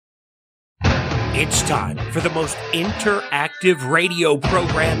It's time for the most interactive radio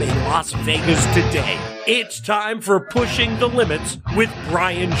program in Las Vegas today. It's time for Pushing the Limits with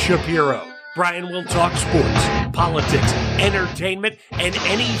Brian Shapiro. Brian will talk sports, politics, entertainment, and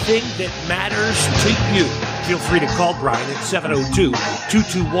anything that matters to you. Feel free to call Brian at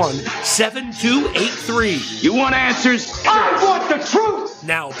 702-221-7283. You want answers? I want the truth!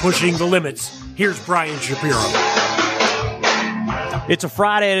 Now, Pushing the Limits, here's Brian Shapiro. It's a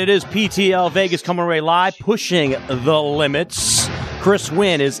Friday, and it is PTL Vegas coming away live, Pushing the Limits. Chris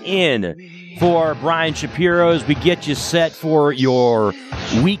Wynn is in for Brian Shapiro as we get you set for your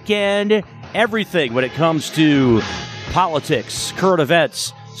weekend. Everything when it comes to politics, current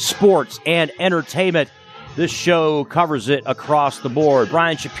events, sports, and entertainment. This show covers it across the board.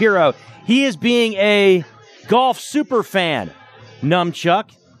 Brian Shapiro, he is being a golf super fan.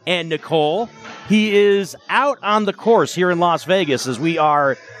 Numchuck and Nicole, he is out on the course here in Las Vegas as we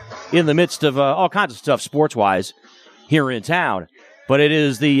are in the midst of all kinds of stuff sports-wise here in town. But it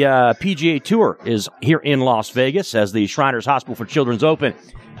is the PGA Tour is here in Las Vegas as the Shriners Hospital for Children's Open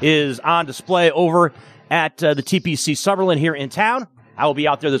is on display over at the TPC Summerlin here in town. I will be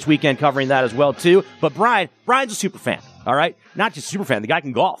out there this weekend covering that as well, too. But Brian's a super fan, all right? Not just a super fan. The guy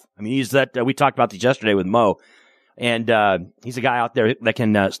can golf. I mean, he's that. We talked about this yesterday with Mo. And he's a guy out there that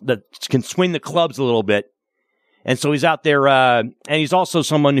can swing the clubs a little bit. And so he's out there, and he's also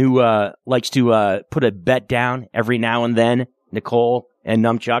someone who likes to put a bet down every now and then, Nicole and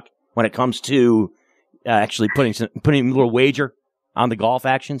Numchuck, when it comes to actually putting a little wager on the golf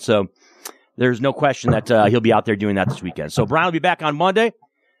action. So there's no question that he'll be out there doing that this weekend. So Brian will be back on Monday.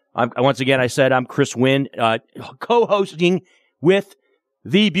 Once again, I said I'm Chris Wynn, co-hosting with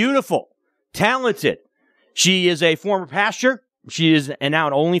the beautiful, talented. She is a former pastor. She is now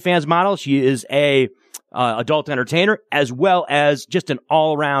an OnlyFans model. She is a adult entertainer, as well as just an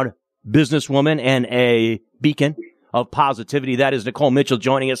all-around businesswoman and a beacon of positivity. That is Nicole Mitchell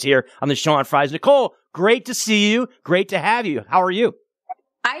joining us here on the show on Fridays. Nicole, great to see you. Great to have you. How are you?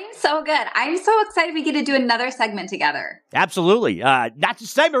 I am so good. I'm so excited we get to do another segment together. Absolutely. Not just a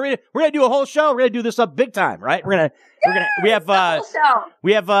segment. We're gonna do a whole show. We're gonna do this up big time, right? We have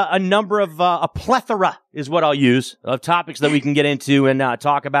a number of a plethora is what I'll use of topics that we can get into and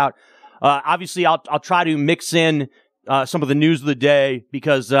talk about. Obviously, I'll try to mix in some of the news of the day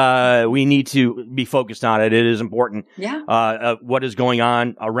because we need to be focused on it. It is important. Yeah. What is going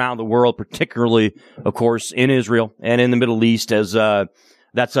on around the world, particularly, of course, in Israel and in the Middle East, as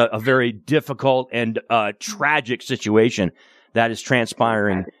that's a very difficult and tragic situation that is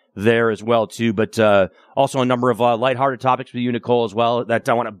transpiring there as well, too. But also a number of lighthearted topics with you, Nicole, as well, that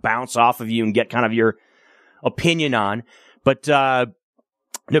I want to bounce off of you and get kind of your opinion on. But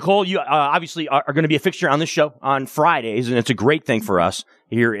Nicole, you obviously are going to be a fixture on this show on Fridays, and it's a great thing for us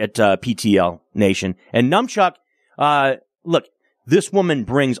here at PTL Nation. And Numchuck, look, this woman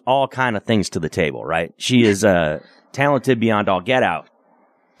brings all kind of things to the table, right? She is talented beyond all get out.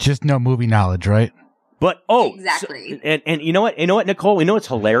 Just no movie knowledge, right? But exactly. So, and you know what, Nicole, we know what's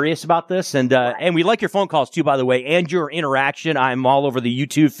hilarious about this, and we like your phone calls too, by the way, and your interaction. I'm all over the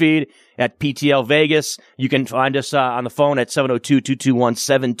YouTube feed at PTL Vegas. You can find us on the phone at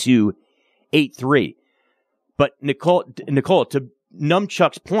 702-221-7283. But Nicole, to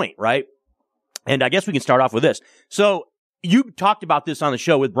Numchuck's point, right? And I guess we can start off with this. So you talked about this on the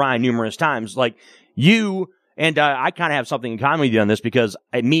show with Brian numerous times, like you. And I kind of have something in common with you on this because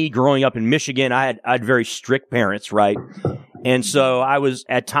me growing up in Michigan, I had very strict parents, right? And so I was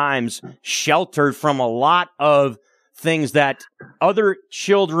at times sheltered from a lot of things that other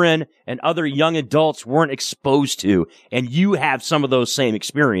children and other young adults weren't exposed to. And you have some of those same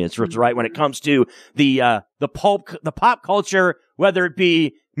experiences, right? When it comes to the pop culture, whether it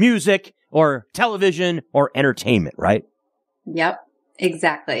be music or television or entertainment, right? Yep,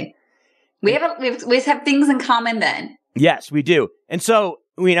 exactly. We have things in common then. Yes, we do. And so,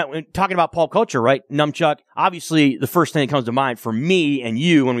 talking about pop culture, right, Numchuck, obviously the first thing that comes to mind for me and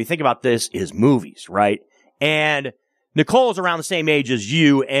you when we think about this is movies, right? And Nicole's around the same age as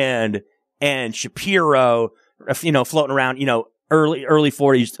you and Shapiro, floating around, early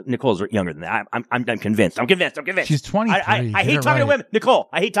 40s. Nicole's younger than that. I'm convinced. She's 23. I hate talking to women. Nicole,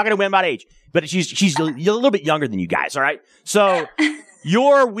 I hate talking to women about age, but she's a little bit younger than you guys, all right? So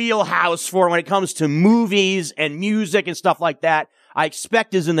your wheelhouse for when it comes to movies and music and stuff like that, I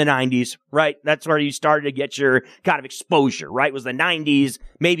expect is in the 90s, right? That's where you started to get your kind of exposure, right? It was the 90s,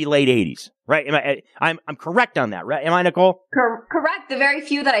 maybe late 80s, right? I'm correct on that, right? Am I, Nicole? Correct. The very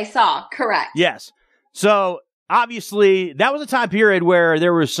few that I saw. Correct. Yes. So obviously that was a time period where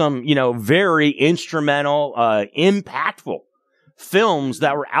there was some, very instrumental, impactful films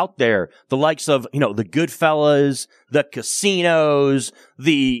that were out there, the likes of, the Goodfellas, the Casinos,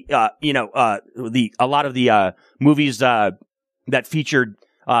 a lot of the movies that featured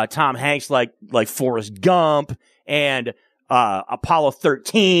Tom Hanks, like Forrest Gump and Apollo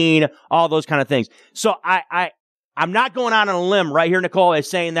 13, all those kind of things. So I'm not going out on a limb right here, Nicole, as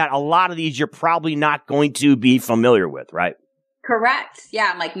saying that a lot of these you're probably not going to be familiar with, right? Correct. Yeah,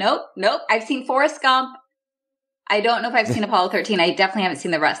 I'm like, nope. I've seen Forrest Gump. I don't know if I've seen Apollo 13. I definitely haven't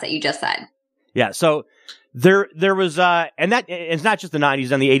seen the rest that you just said. Yeah, so there was, and that it's not just the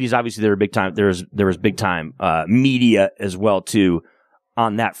 90s and the 80s. Obviously, there were big time. There was big time media as well too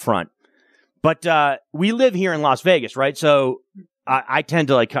on that front. But we live here in Las Vegas, right? So I tend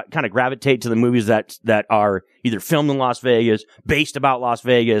to kind of gravitate to the movies that are either filmed in Las Vegas, based about Las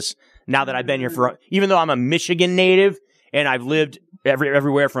Vegas. Now that I've been here even though I'm a Michigan native and I've lived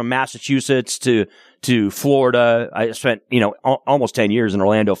everywhere from Massachusetts to Florida. I spent, almost 10 years in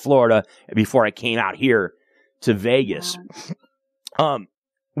Orlando, Florida before I came out here to Vegas.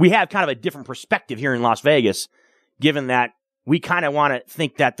 We have kind of a different perspective here in Las Vegas, given that we kind of want to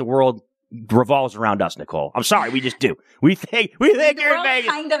think that the world revolves around us, Nicole. I'm sorry, we just do. We think you're in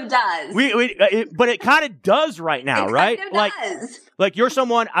Vegas. Kind of does. But it kind of does right now, right? Kind of does. Like you're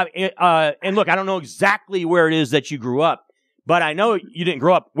someone, and look, I don't know exactly where it is that you grew up, but I know you didn't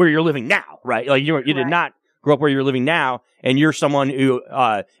grow up where you're living now, right? Like you did not grow up where you're living now, and you're someone who,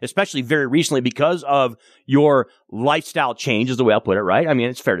 especially very recently, because of your lifestyle change, is the way I'll put it, right? I mean,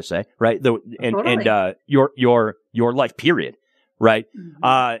 it's fair to say, right? Your life period, right?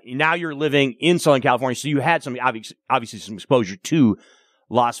 Mm-hmm. Now you're living in Southern California, so you had some obviously some exposure to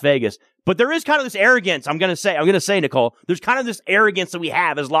Las Vegas, but there is kind of this arrogance. I'm gonna say, Nicole, there's kind of this arrogance that we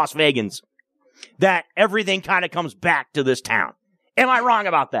have as Las Vegans, that everything kind of comes back to this town. Am I wrong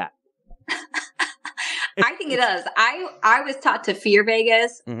about that? I think it does. I was taught to fear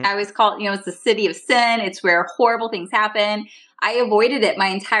Vegas. Mm-hmm. I was called, it's the city of sin. It's where horrible things happen. I avoided it my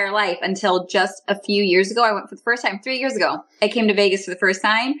entire life until just a few years ago. I went for the first time 3 years ago. I came to Vegas for the first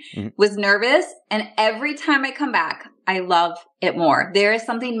time, was nervous. And every time I come back, I love it more. There is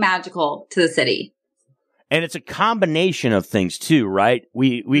something magical to the city. And it's a combination of things too, right?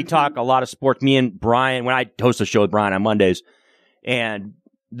 We talk a lot of sports. Me and Brian, when I host a show with Brian on Mondays, and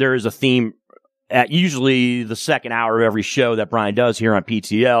there is a theme at usually the second hour of every show that Brian does here on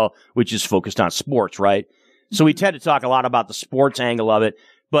PTL, which is focused on sports, right? So we tend to talk a lot about the sports angle of it,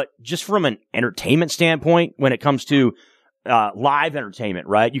 but just from an entertainment standpoint, when it comes to live entertainment,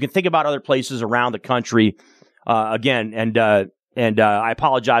 right? You can think about other places around the country, again, and I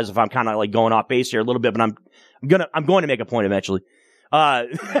apologize if I'm kind of like going off base here a little bit, but I'm going to make a point eventually. When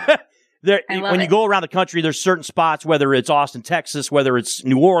you go around the country, there's certain spots, whether it's Austin, Texas, whether it's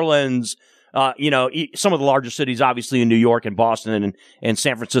New Orleans, some of the larger cities, obviously in New York and Boston and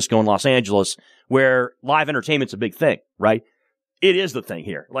San Francisco and Los Angeles, where live entertainment's a big thing, right? It is the thing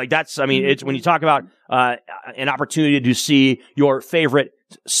here. Like it's when you talk about, an opportunity to see your favorite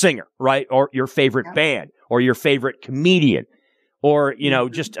singer, right? Or your favorite band or your favorite comedian or,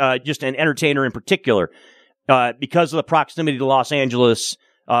 just an entertainer in particular, because of the proximity to Los Angeles,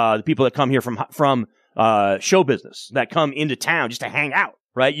 the people that come here from show business that come into town just to hang out,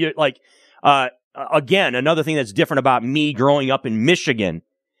 right? Again, another thing that's different about me growing up in Michigan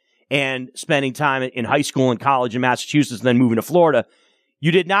and spending time in high school and college in Massachusetts and then moving to Florida,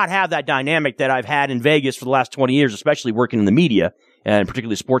 you did not have that dynamic that I've had in Vegas for the last 20 years, especially working in the media and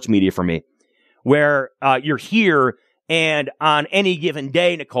particularly sports media for me, where you're here and on any given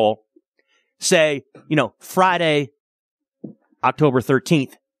day, Nicole, say, Friday, October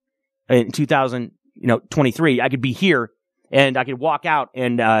 13th in 2023, I could be here and I could walk out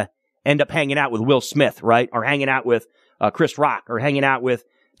and end up hanging out with Will Smith, right? Or hanging out with Chris Rock, or hanging out with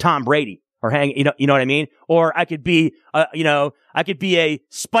Tom Brady, or you know what I mean? Or I could be, a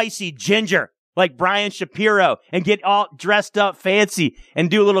spicy ginger like Brian Shapiro and get all dressed up fancy and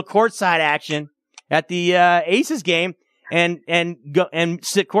do a little courtside action at the Aces game and go and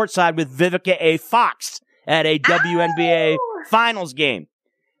sit courtside with Vivica A. Fox at a WNBA finals game,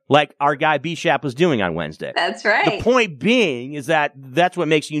 like our guy B-Shap was doing on Wednesday. That's right. The point being is that's what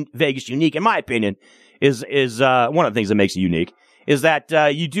makes Vegas unique, in my opinion, is one of the things that makes it unique, is that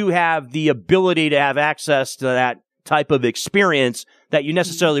you do have the ability to have access to that type of experience that you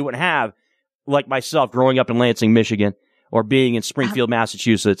necessarily wouldn't have, like myself growing up in Lansing, Michigan, or being in Springfield,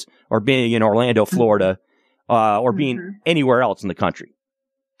 Massachusetts, or being in Orlando, Florida, or being anywhere else in the country.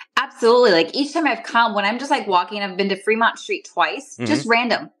 Absolutely. Like each time I've come, when I'm just like walking, I've been to Fremont Street twice, just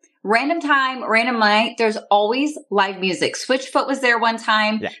random time, random night. There's always live music. Switchfoot was there one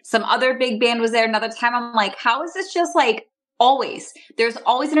time. Yeah. Some other big band was there another time. I'm like, how is this just like always. There's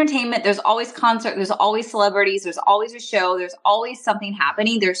always entertainment. There's always concert. There's always celebrities. There's always a show. There's always something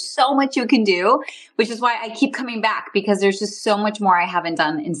happening. There's so much you can do, which is why I keep coming back, because there's just so much more I haven't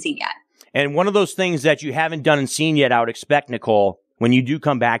done and seen yet. And one of those things that you haven't done and seen yet, I would expect, Nicole, when you do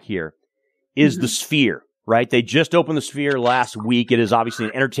come back here, is the Sphere, right? They just opened the Sphere last week. It is obviously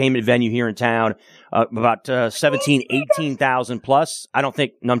an entertainment venue here in town, about 18,000 plus. I don't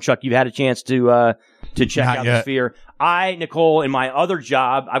think, Numchuck, you've had a chance to check out the Sphere. I, Nicole, in my other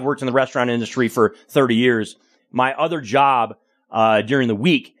job, I've worked in the restaurant industry for 30 years. My other job during the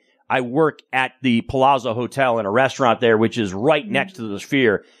week, I work at the Palazzo Hotel in a restaurant there, which is right next to the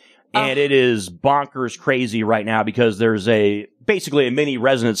Sphere. And it is bonkers crazy right now because there's basically a mini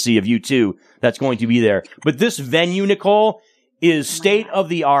residency of U2 that's going to be there. But this venue, Nicole, is state of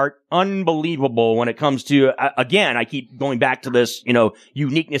the art, unbelievable when it comes to, again, I keep going back to this,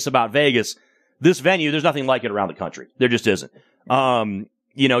 uniqueness about Vegas. This venue, there's nothing like it around the country. There just isn't.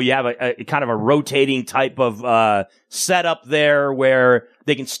 You have a kind of a rotating type of setup there where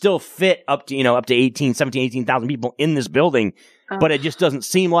they can still fit up to 18,000 people in this building, but it just doesn't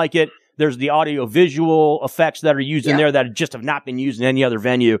seem like it. There's the audio visual effects that are used in there that just have not been used in any other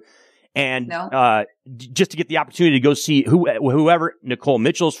venue. And just to get the opportunity to go see whoever Nicole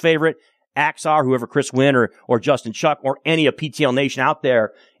Mitchell's favorite acts are, whoever Chris Wynn or Justin Chuck or any of PTL Nation out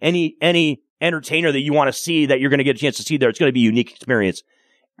there, any entertainer that you want to see that you're going to get a chance to see there, it's going to be a unique experience.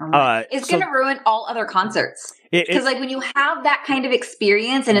 It's going to ruin all other concerts. Because like when you have that kind of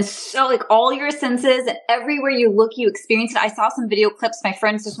experience and it's so like all your senses and everywhere you look, you experience it. I saw some video clips. My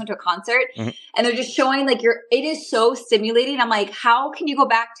friends just went to a concert and they're just showing like it is so stimulating. I'm like, how can you go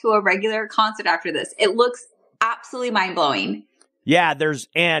back to a regular concert after this? It looks absolutely mind blowing. Yeah,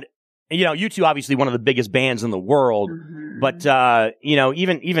 U2 obviously one of the biggest bands in the world, but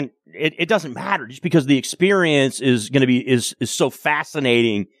even it doesn't matter just because the experience is going to be is so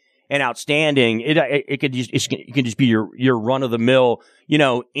fascinating and outstanding. It can just be your run of the mill,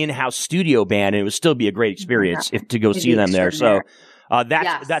 in-house studio band, and it would still be a gret experience to go see them there. So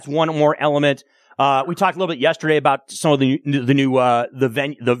that's one more element. We talked a little bit yesterday about some of the new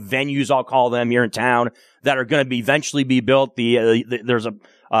venues, I'll call them, here in town that are going to eventually be built. There's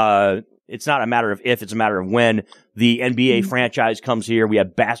it's not a matter of if, it's a matter of when the NBA franchise comes here. We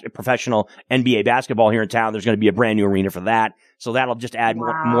have professional NBA basketball here in town. There's going to be a brand new arena for that. So that'll just add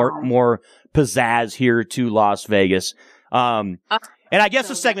more pizzazz here to Las Vegas. And I guess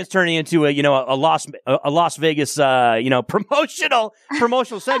the segment's turning into a Las Vegas, promotional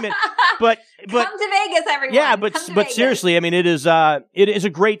segment. But come to Vegas, everyone. Yeah, but seriously, I mean, it is a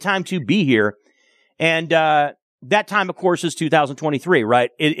great time to be here. And, that time, of course, is 2023, right?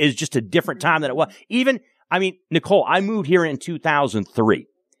 It is just a different time than it was. Nicole, I moved here in 2003.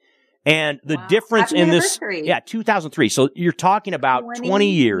 And the difference Happy in anniversary. 2003. So you're talking about 20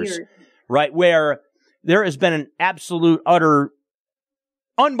 years, right? Where there has been an absolute, utter,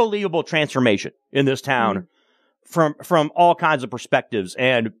 unbelievable transformation in this town from all kinds of perspectives.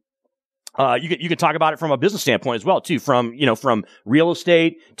 And you can talk about it from a business standpoint as well, too. From real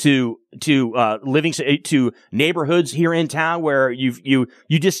estate to living to neighborhoods here in town where you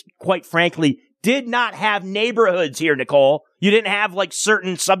just quite frankly did not have neighborhoods here, Nicole. You didn't have like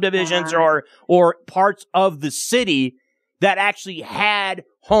certain subdivisions or parts of the city that actually had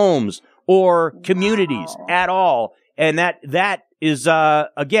homes or communities at all. And that is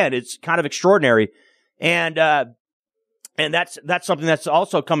again, it's kind of extraordinary. And that's something that's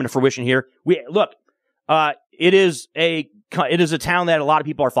also coming to fruition here. It is a town that a lot of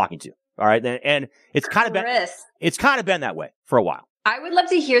people are flocking to. All right. And it's kind of been that way for a while. I would love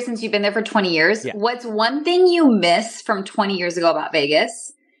to hear, since you've been there for 20 years, what's one thing you miss from 20 years ago about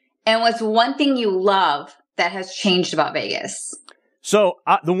Vegas? And what's one thing you love that has changed about Vegas? So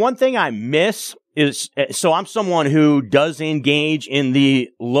the one thing I miss is, I'm someone who does engage in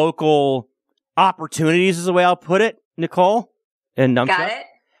the local opportunities, is the way I'll put it, Nicole. And got it.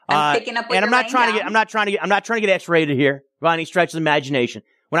 I'm picking up. And I'm not trying to get X-rated here by any stretch of the imagination.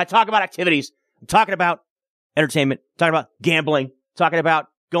 When I talk about activities, I'm talking about entertainment, talking about gambling, talking about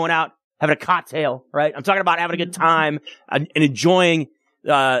going out, having a cocktail, right? I'm talking about having a good time and enjoying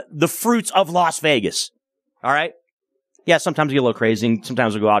the fruits of Las Vegas. All right. Yeah, sometimes we get a little crazy, and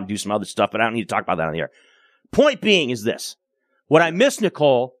sometimes we go out and do some other stuff, but I don't need to talk about that on the air. Point being is this. What I miss,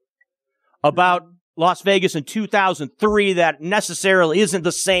 Nicole, about Las Vegas in 2003 that necessarily isn't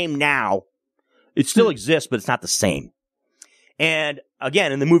the same now. It still exists, but it's not the same. And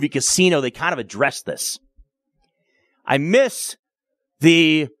again, in the movie Casino, they kind of address this. I miss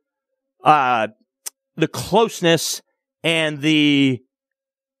the closeness and the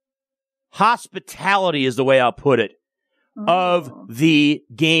hospitality, is the way I'll put it, of the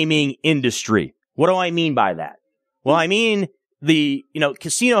gaming industry. What do I mean by that? Well, I mean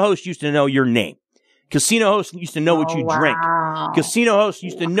casino hosts used to know your name. Casino hosts used to know what you drink. Casino hosts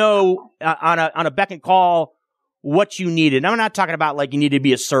used to know on a beck and call what you needed. Now, I'm not talking about like you need to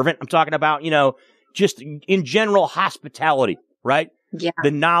be a servant. I'm talking about, just in general hospitality, right? Yeah.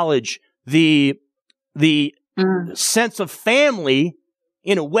 The knowledge, the sense of family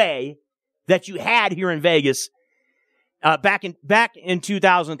in a way that you had here in Vegas back in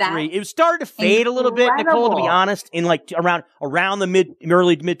 2003. It started to fade a little bit, Nicole, to be honest, in like around the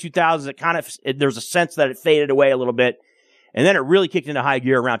early to mid 2000s. There's a sense that it faded away a little bit. And then it really kicked into high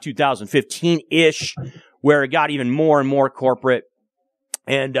gear around 2015-ish, where it got even more and more corporate.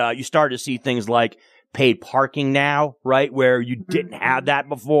 And you started to see things like paid parking now, right? Where you didn't have that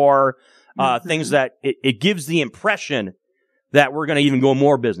before. Things that it gives the impression that we're going to even go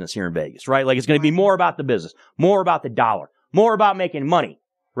more business here in Vegas, right? Like it's going to be more about the business, more about the dollar, more about making money,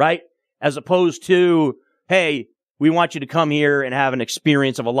 right? As opposed to, hey, we want you to come here and have an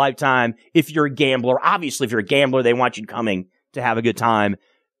experience of a lifetime. If you're a gambler, obviously if you're a gambler, they want you coming to have a good time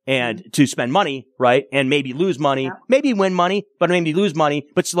and to spend money, right? And maybe lose money, maybe win money, but maybe lose money,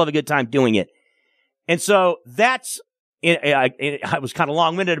 but still have a good time doing it. And so that's, I was kind of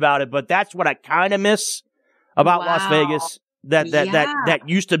long-winded about it, but that's what I kind of miss about Las Vegas. That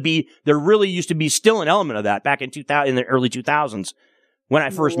used to be, there really used to be still an element of that back in the early 2000s when I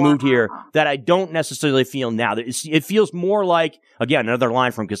first moved here that I don't necessarily feel now. It feels more like, again, another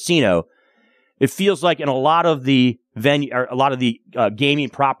line from Casino. It feels like in a lot of the gaming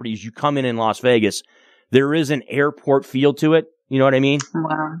properties you come in Las Vegas, there is an airport feel to it. You know what I mean?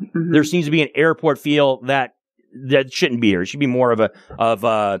 Wow. Mm-hmm. There seems to be an airport feel that shouldn't be here. It should be more of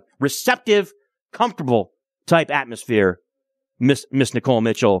a receptive, comfortable type atmosphere. Miss Nicole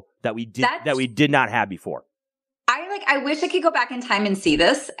Mitchell that we did not have before. I wish I could go back in time and see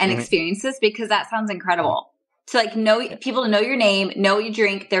this and experience this because that sounds incredible. To know people to know your name, know what you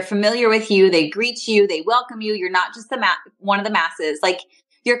drink, they're familiar with you, they greet you, they welcome you. You're not just one of the masses. Like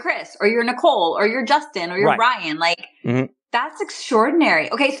you're Chris or you're Nicole or you're Justin or you're Ryan. That's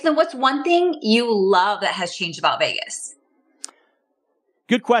extraordinary. Okay, so then what's one thing you love that has changed about Vegas?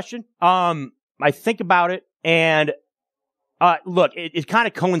 Good question. I think about it and look, it kind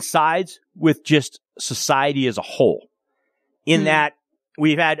of coincides with just society as a whole in that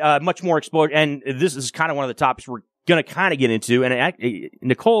we've had much more exposure. And this is kind of one of the topics we're going to kind of get into. And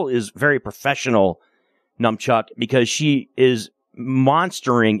Nicole is very professional, Numchuck, because she is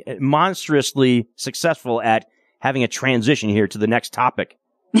monstrously successful at having a transition here to the next topic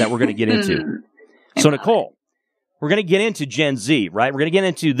that we're going to get into. So, Nicole, we're going to get into Gen Z, right? We're going to get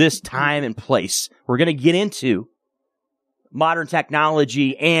into this time and place. We're going to get into modern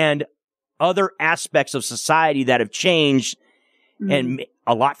technology and other aspects of society that have changed and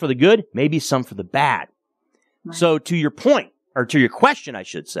a lot for the good, maybe some for the bad. Right. So to your point, or to your question, I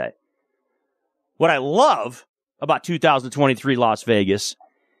should say, what I love about 2023 Las Vegas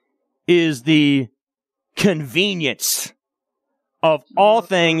is the convenience of all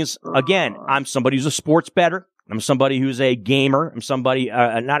things. Again, I'm somebody who's a sports bettor. I'm somebody who's a gamer. I'm somebody,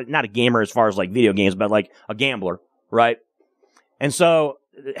 not a gamer as far as like video games, but like a gambler, right? And so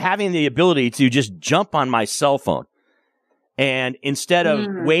having the ability to just jump on my cell phone and instead of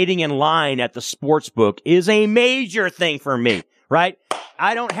waiting in line at the sports book is a major thing for me, right?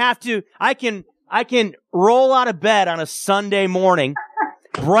 I don't have to, I can roll out of bed on a Sunday morning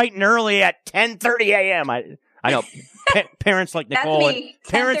bright and early at 10:30 a.m. I know parents like Nicole.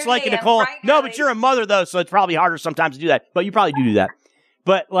 Parents like Nicole. No, but you're a mother though, so it's probably harder sometimes to do that. But you probably do that.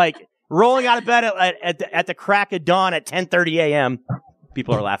 But like, rolling out of bed at the crack of dawn at 10:30 a.m.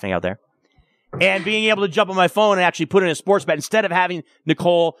 People are laughing out there. And being able to jump on my phone and actually put in a sports bet instead of having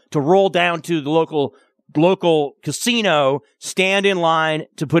Nicole to roll down to the local casino, stand in line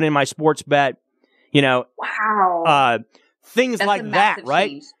to put in my sports bet. Things that's like that, right?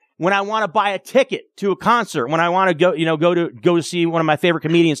 Change. When I want to buy a ticket to a concert, when I want to go to see one of my favorite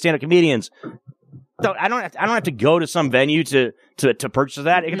comedians, stand-up comedians. So I don't have to go to some venue to purchase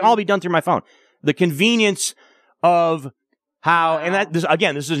that. It can all be done through my phone. The convenience of how, and this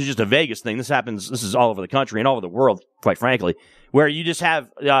isn't just a Vegas thing. This is all over the country and all over the world, quite frankly, where you just have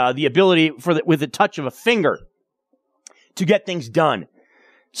the ability with the touch of a finger to get things done.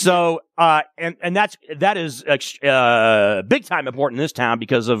 So, and that is big time important in this town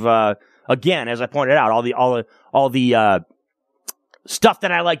because of again, as I pointed out, all the stuff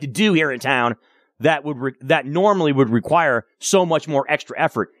that I like to do here in town. That normally would require so much more extra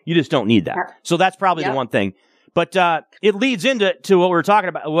effort. You just don't need that. So that's probably the one thing. But it leads into what we're talking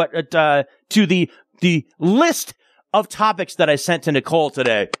about. To the list of topics that I sent to Nicole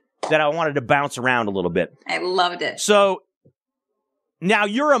today that I wanted to bounce around a little bit. I loved it. So now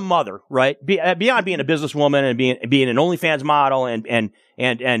you're a mother, right? Beyond being a businesswoman and being an OnlyFans model and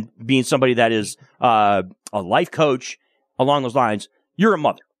being somebody that is a life coach along those lines, you're a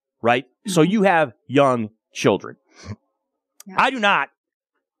mother, right? Mm-hmm. So you have young children. Yeah. I do not,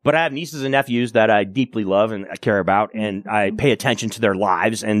 but I have nieces and nephews that I deeply love and I care about, and I pay attention to their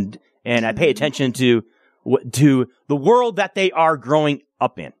lives and I pay attention to the world that they are growing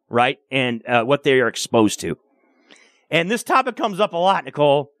up in, right? And what they are exposed to. And this topic comes up a lot,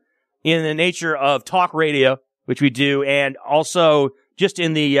 Nicole, in the nature of talk radio, which we do, and also just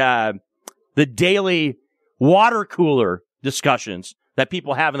in the daily water cooler discussions that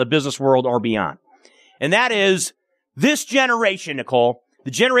people have in the business world or beyond. And that is this generation, Nicole,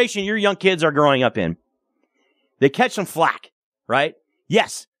 the generation your young kids are growing up in. They catch some flack, right?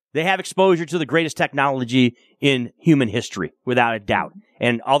 Yes, they have exposure to the greatest technology in human history, without a doubt.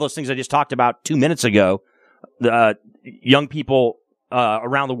 And all those things I just talked about 2 minutes ago, the young people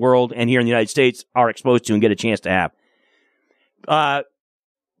around the world and here in the United States are exposed to and get a chance to have.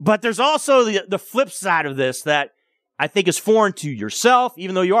 But there's also the flip side of this that I think is foreign to yourself.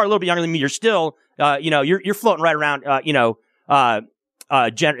 Even though you are a little bit younger than me, you're still, you're floating right around,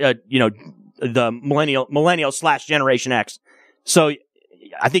 the millennial/Generation X. So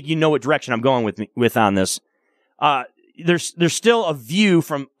I think you know what direction I'm going with on this. There's still a view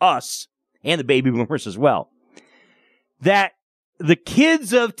from us and the baby boomers as well that the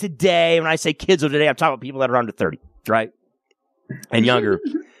kids of today, when I say kids of today, I'm talking about people that are under 30, right? And younger,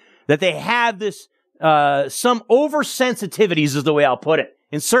 that they have this, some oversensitivities is the way I'll put it,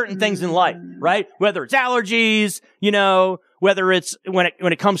 in certain things in life, right? Whether it's allergies, whether it's when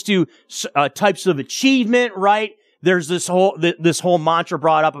it comes to, types of achievement, right? There's this whole mantra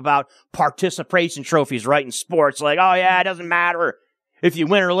brought up about participation trophies, right? In sports, like, oh yeah, it doesn't matter if you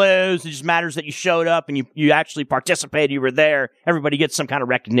win or lose. It just matters that you showed up and you actually participated. You were there. Everybody gets some kind of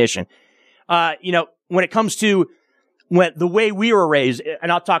recognition. When it comes to the way we were raised,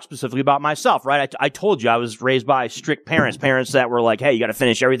 and I'll talk specifically about myself, right? I told you I was raised by strict parents that were like, hey, you got to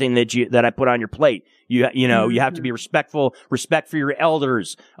finish everything that I put on your plate. You have to be respectful, respect for your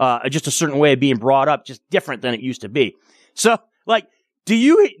elders, just a certain way of being brought up, just different than it used to be. So, like, do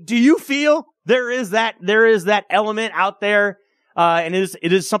you feel there is that element out there, and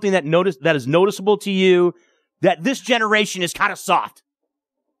it is something that is noticeable to you, that this generation is kind of soft?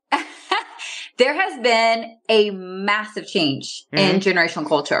 There has been a massive change in generational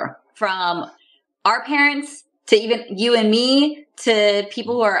culture, from our parents to even you and me to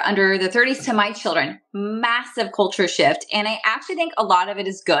people who are under the 30s to my children. Massive culture shift. And I actually think a lot of it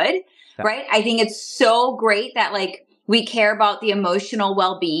is good, right? I think it's so great that, like, we care about the emotional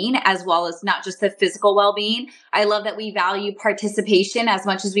well-being as well as not just the physical well-being. I love that we value participation as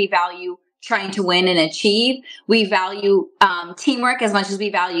much as we value trying to win and achieve. We value teamwork as much as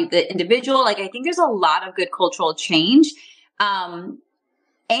we value the individual. Like, I think there's a lot of good cultural change. And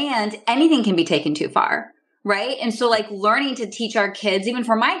anything can be taken too far, right? And so, like, learning to teach our kids, even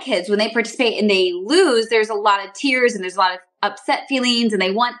for my kids, when they participate and they lose, there's a lot of tears and there's a lot of upset feelings and they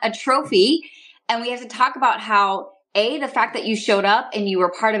want a trophy. And we have to talk about how, the fact that you showed up and you were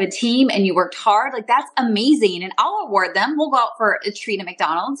part of a team and you worked hard, like, that's amazing. And I'll award them. We'll go out for a treat at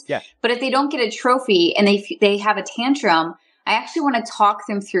McDonald's. Yeah. But if they don't get a trophy and they have a tantrum, I actually want to talk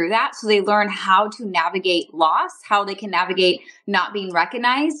them through that so they learn how to navigate loss, how they can navigate not being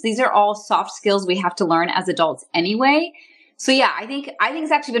recognized. These are all soft skills we have to learn as adults anyway. So yeah, I think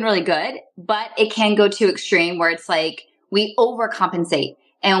it's actually been really good, but it can go to extreme where it's like we overcompensate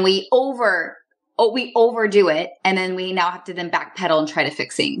and we overdo it, and then we now have to then backpedal and try to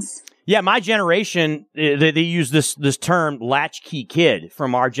fix things. Yeah, my generation, they use this term latchkey kid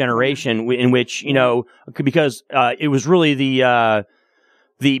from our generation, in which, because it was really the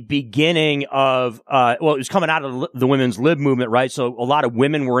beginning of, it was coming out of the women's lib movement, right? So a lot of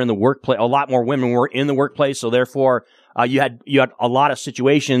women were in the workplace, a lot more women were in the workplace, so therefore, you had a lot of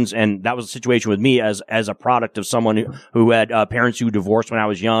situations, and that was a situation with me as a product of someone who had parents who divorced when I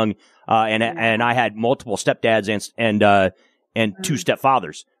was young, and I had multiple stepdads and two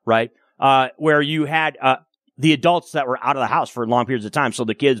stepfathers, right? Where you had the adults that were out of the house for long periods of time, so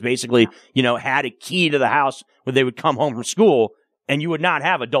the kids basically, had a key to the house when they would come home from school, and you would not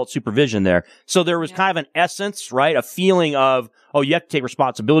have adult supervision there. So there was kind of an essence, right? A feeling of, you have to take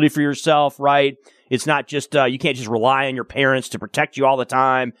responsibility for yourself, right? It's not just, you can't just rely on your parents to protect you all the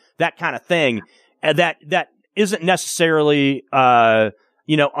time, that kind of thing. And that isn't necessarily, a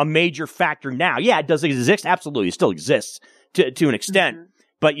major factor now. Yeah, it does exist. Absolutely. It still exists to an extent.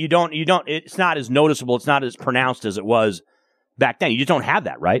 but you don't, it's not as noticeable. It's not as pronounced as it was back then. You just don't have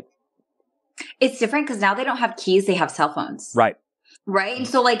that, right? It's different because now they don't have keys. They have cell phones. Right. Right. And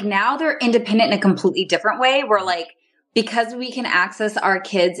so like now they're independent in a completely different way where like, because we can access our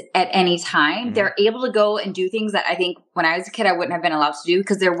kids at any time, they're able to go and do things that I think when I was a kid, I wouldn't have been allowed to do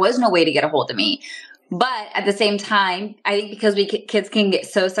because there was no way to get a hold of me. But at the same time, I think because kids can get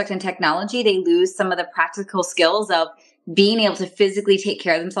so stuck in technology, they lose some of the practical skills of being able to physically take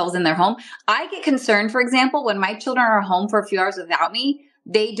care of themselves in their home. I get concerned, for example, when my children are home for a few hours without me,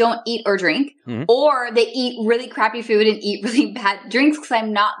 they don't eat or drink, or they eat really crappy food and eat really bad drinks because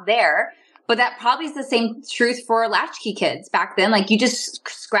I'm not there. But that probably is the same truth for latchkey kids back then. Like you just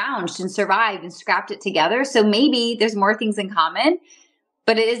scrounged and survived and scrapped it together. So maybe there's more things in common,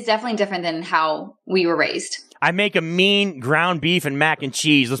 but it is definitely different than how we were raised. I make a mean ground beef and mac and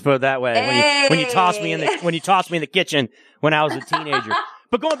cheese. Let's put it that way. Hey. When you toss me in the kitchen when I was a teenager.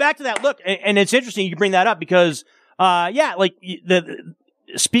 But going back to that, look, and it's interesting you bring that up because,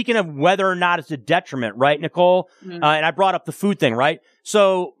 speaking of whether or not it's a detriment, right, Nicole? And I brought up the food thing, right?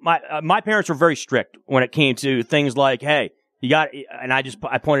 So my parents were very strict when it came to things like, hey, you got, and I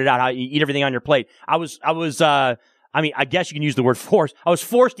pointed out how you eat everything on your plate. I guess you can use the word forced. I was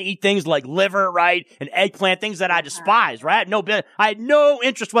forced to eat things like liver, right, and eggplant, things that I despise, right? I had no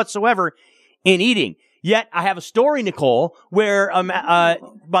interest whatsoever in eating. Yet I have a story, Nicole, where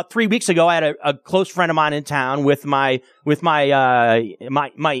about 3 weeks ago I had a close friend of mine in town with my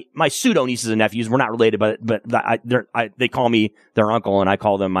pseudo nieces and nephews. We're not related, but they call me their uncle, and I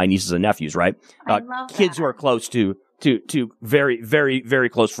call them my nieces and nephews. Right? I love that. Kids who are close to very, very, very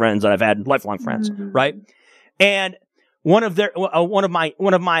close friends that I've had, lifelong friends. Right? And one of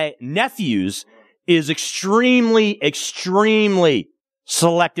my nephews is extremely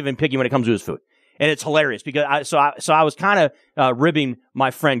selective and picky when it comes to his food. And it's hilarious because I was kind of ribbing my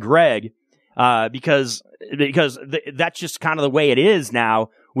friend Greg because that's just kind of the way it is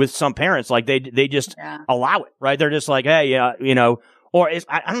now with some parents. Like they just allow it, right? They're just like, hey, or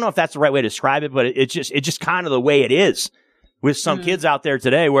I don't know if that's the right way to describe it, but it's just kind of the way it is with some kids out there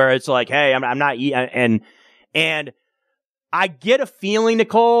today, where it's like, hey, I'm not eating, and I get a feeling,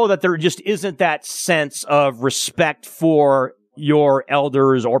 Nicole, that there just isn't that sense of respect for your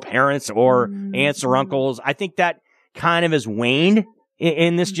elders or parents or aunts or uncles. I think that kind of has waned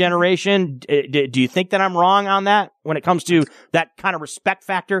in this generation. Do you think that I'm wrong on that when it comes to that kind of respect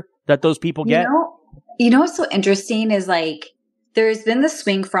factor that those people get? You know what's so interesting is like there's been the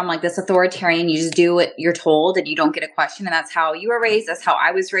swing from like this authoritarian, you just do what you're told and you don't get a question. And that's how you were raised. That's how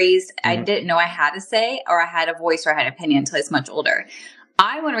I was raised. I didn't know I had a say or I had a voice or I had an opinion until I was much older.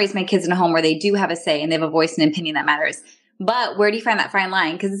 I want to raise my kids in a home where they do have a say and they have a voice and opinion that matters. But where do you find that fine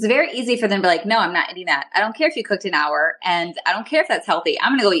line? Because it's very easy for them to be like, no, I'm not eating that. I don't care if you cooked an hour and I don't care if that's healthy.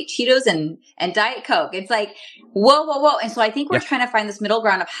 I'm going to go eat Cheetos and Diet Coke. It's like, whoa. And so I think we're trying to find this middle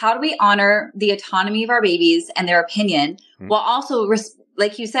ground of how do we honor the autonomy of our babies and their opinion while also,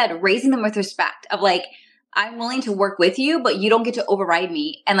 like you said, raising them with respect of like, I'm willing to work with you, but you don't get to override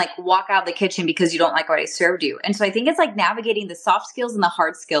me and like walk out of the kitchen because you don't like what I served you. And so I think it's like navigating the soft skills and the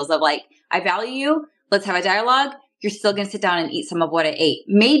hard skills of like, I value you. Let's have a dialogue. You're still going to sit down and eat some of what I ate.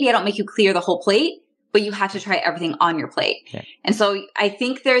 Maybe I don't make you clear the whole plate, but you have to try everything on your plate. Okay. And so I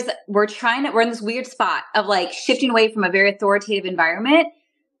think we're in this weird spot of like shifting away from a very authoritative environment,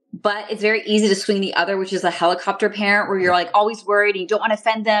 but it's very easy to swing the other, which is a helicopter parent where you're like always worried and you don't want to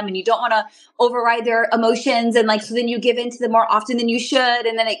offend them and you don't want to override their emotions. And like, so then you give in to them more often than you should.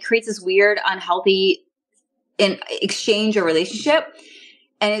 And then it creates this weird, unhealthy exchange or relationship.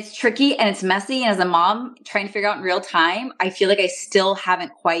 And it's tricky and it's messy. And as a mom trying to figure out in real time, I feel like I still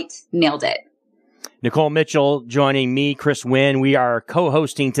haven't quite nailed it. Nicole Mitchell joining me, Chris Wynn. We are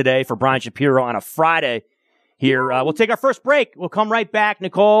co-hosting today for Brian Shapiro on a Friday here. We'll take our first break. We'll come right back,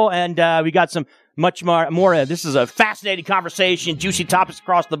 Nicole. And we got some much more. This is a fascinating conversation, juicy topics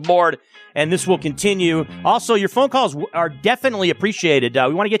across the board. And this will continue. Also, your phone calls are definitely appreciated.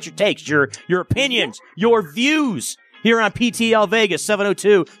 We want to get your takes, your opinions, your views. Here on PTL Vegas,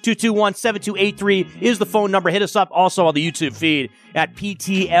 702-221-7283 is the phone number. Hit us up also on the YouTube feed at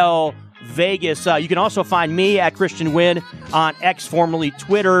PTL Vegas. You can also find me at Christian Wynn on X, formerly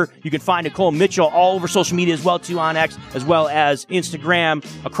Twitter. You can find Nicole Mitchell all over social media as well, too, on X, as well as Instagram,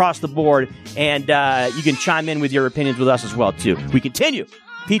 across the board. And you can chime in with your opinions with us as well, too. We continue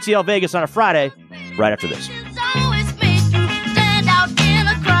PTL Vegas on a Friday right after this.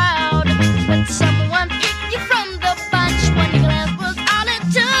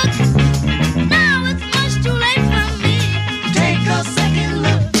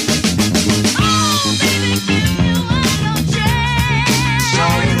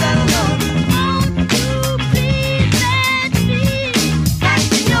 Show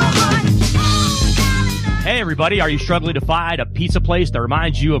everybody. Are you struggling to find a pizza place that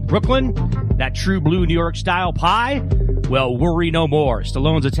reminds you of Brooklyn? That true blue New York style pie? Well, worry no more.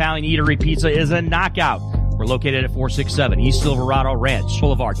 Stallone's Italian Eatery Pizza is a knockout. We're located at 467 East Silverado Ranch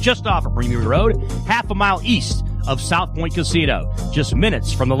Boulevard, just off of Premier Road, half a mile east of South Point Casino, just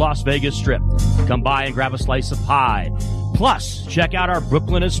minutes from the Las Vegas Strip. Come by and grab a slice of pie. Plus, check out our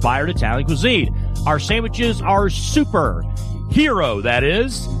Brooklyn-inspired Italian cuisine. Our sandwiches are super hero, that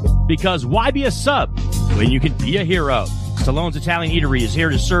is, because why be a sub when you can be a hero? Stallone's Italian Eatery is here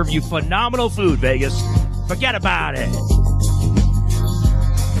to serve you phenomenal food, Vegas. Forget about it.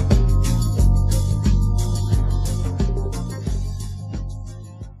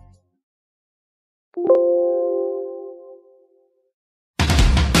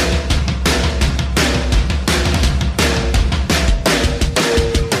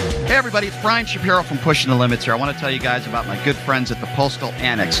 Everybody, it's Brian Shapiro from Pushing the Limits here. I want to tell you guys about my good friends at the Postal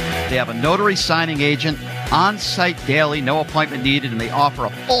Annex. They have a notary signing agent on site daily, no appointment needed, and they offer a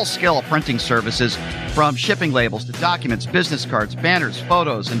full scale of printing services from shipping labels to documents, business cards, banners,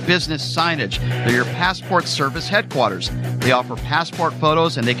 photos, and business signage. They're your passport service headquarters. They offer passport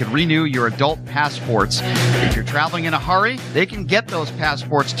photos, and they can renew your adult passports. If you're traveling in a hurry, they can get those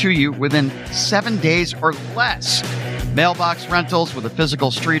passports to you within 7 days or less. Mailbox rentals with a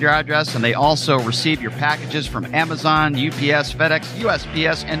physical street address, and they also receive your packages from Amazon, UPS, FedEx,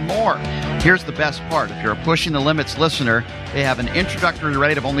 USPS, and more. Here's the best part. If you're a Pushing the Limits listener, they have an introductory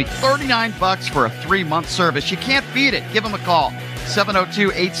rate of only $39 for a 3-month service. You can't beat it. Give them a call,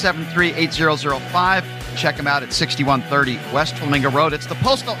 702-873-8005. Check them out at 6130 West Flamingo Road. It's the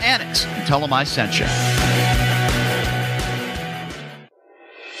Postal Annex. And tell them I sent you.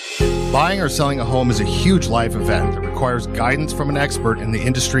 Buying or selling a home is a huge life event that requires guidance from an expert in the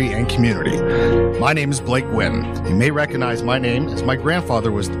industry and community. My name is Blake Wynn. You may recognize my name as my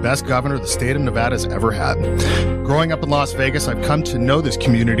grandfather was the best governor the state of Nevada has ever had. Growing up in Las Vegas, I've come to know this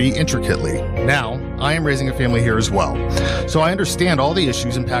community intricately. Now, I am raising a family here as well, so I understand all the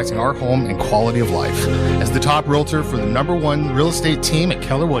issues impacting our home and quality of life. As the top realtor for the #1 real estate team at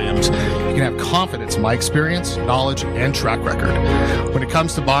Keller Williams, you can have confidence in my experience, knowledge, and track record. When it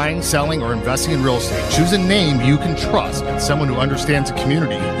comes to buying, selling, or investing in real estate, choose a name you can trust and someone who understands the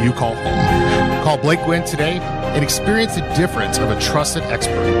community you call home. Call Blake Wynn today and experience the difference of a trusted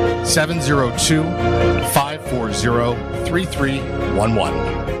expert.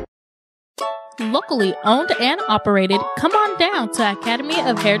 702-540-3311. Locally owned and operated, come on down to Academy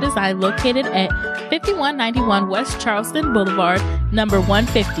of Hair Design located at 5191 West Charleston Boulevard, number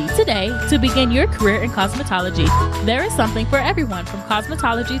 150 today to begin your career in cosmetology. There is something for everyone from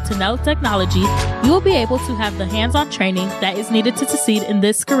cosmetology to nail technology. You will be able to have the hands-on training that is needed to succeed in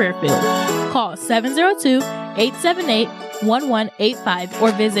this career field. Call 702-878-1185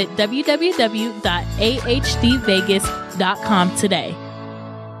 or visit www.ahdvegas.com today.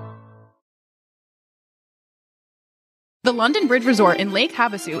 The London Bridge Resort in Lake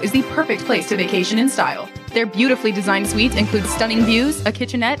Havasu is the perfect place to vacation in style. Their beautifully designed suites include stunning views, a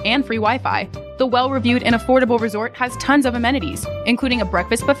kitchenette, and free Wi-Fi. The well-reviewed and affordable resort has tons of amenities, including a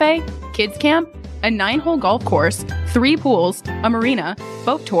breakfast buffet, kids camp, a 9-hole golf course, 3 pools, a marina,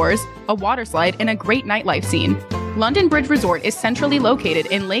 boat tours, a water slide, and a great nightlife scene. London Bridge Resort is centrally located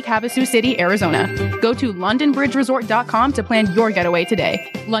in Lake Havasu City, Arizona. Go to londonbridgeresort.com to plan your getaway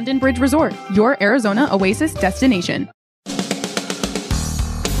today. London Bridge Resort, your Arizona oasis destination.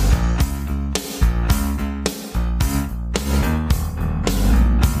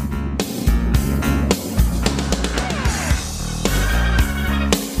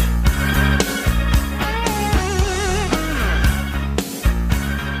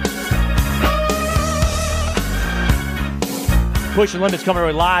 Pushing Limits coming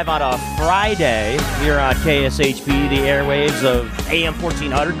live on a Friday here on KSHP, the airwaves of AM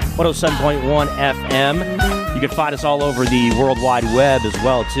 1400, 107.1 FM. You can find us all over the World Wide Web as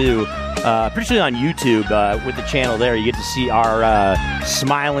well, too. Particularly on YouTube with the channel there. You get to see our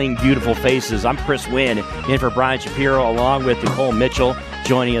smiling, beautiful faces. I'm Chris Wynn, in for Brian Shapiro, along with Nicole Mitchell,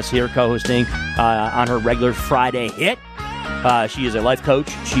 joining us here, co-hosting on her regular Friday hit. She is a life coach.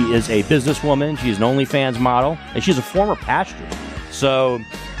 She is a businesswoman. She is an OnlyFans model. And she's a former pastor. So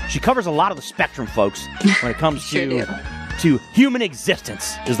she covers a lot of the spectrum, folks, when it comes to human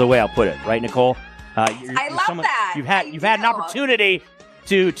existence, is the way I'll put it. Right, Nicole? I love that. You've had an opportunity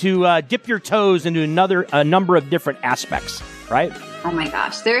to dip your toes into a number of different aspects, right? Oh, my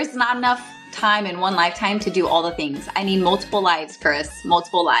gosh. There's not enough time in one lifetime to do all the things. I need multiple lives, Chris.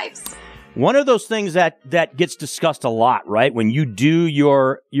 Multiple lives. one of those things that gets discussed a lot, right? When you do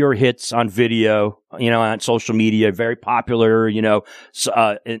your hits on video, on social media, very popular,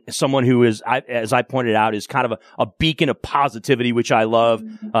 someone who is, as I pointed out, is kind of a beacon of positivity, which I love.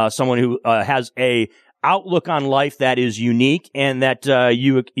 Someone who has a outlook on life that is unique and that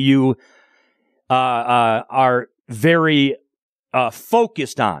you are very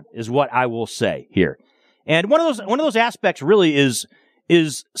focused on, is what I will say here. And one of those aspects really is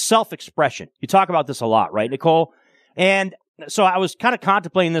self-expression. You talk about this a lot, right, Nicole? And so I was kind of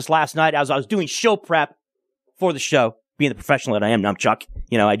contemplating this last night as I was doing show prep for the show, being the professional that I am, Chuck.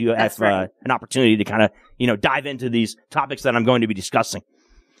 I do have an opportunity to kind of, dive into these topics that I'm going to be discussing.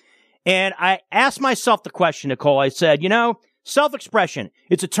 And I asked myself the question, Nicole. I said, self-expression,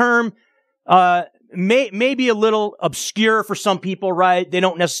 it's a term may be a little obscure for some people, right? They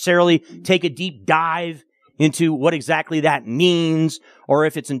don't necessarily take a deep dive into what exactly that means, or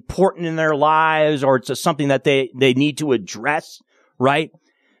if it's important in their lives, or it's something that they need to address, right?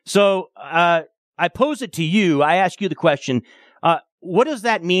 So I pose it to you. I ask you the question, what does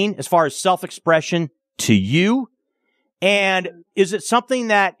that mean as far as self-expression to you? And is it something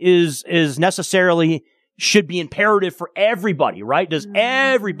that is necessarily should be imperative for everybody, right? Does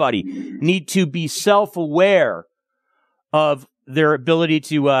everybody need to be self-aware of their ability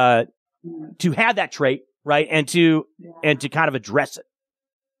to have that trait, right? And to kind of address it?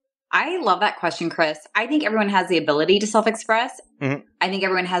 I love that question, Chris. I think everyone has the ability to self-express. Mm-hmm. I think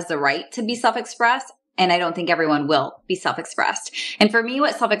everyone has the right to be self-expressed. And I don't think everyone will be self-expressed. And for me,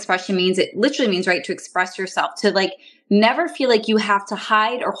 what self-expression means, it literally means, right, to express yourself, to never feel like you have to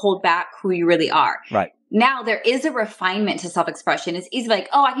hide or hold back who you really are. Right. Now, there is a refinement to self-expression. It's easy,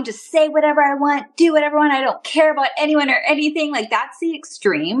 I can just say whatever I want, do whatever I want. I don't care about anyone or anything. That's the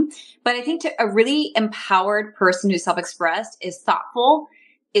extreme. But I think a really empowered person who's self-expressed is thoughtful,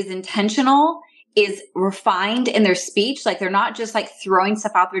 is intentional, is refined in their speech. They're not just throwing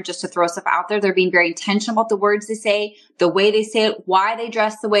stuff out there just to throw stuff out there. They're being very intentional about the words they say, the way they say it, why they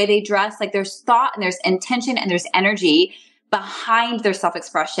dress the way they dress. There's thought and there's intention and there's energy behind their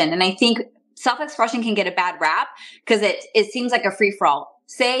self-expression. And I think self-expression can get a bad rap because it seems like a free-for-all.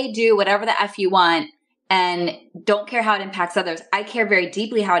 Say, do whatever the F you want and don't care how it impacts others. I care very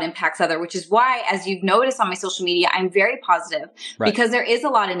deeply how it impacts others, which is why, as you've noticed on my social media, I'm very positive because there is a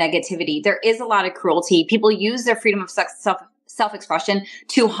lot of negativity. There is a lot of cruelty. People use their freedom of self-expression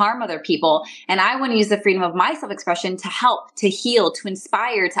to harm other people. And I want to use the freedom of my self-expression to help, to heal, to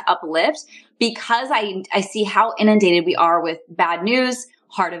inspire, to uplift, because I see how inundated we are with bad news,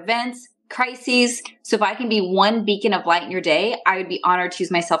 hard events, crises. So if I can be one beacon of light in your day, I would be honored to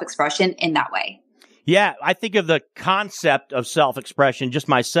use my self-expression in that way. Yeah, I think of the concept of self-expression, just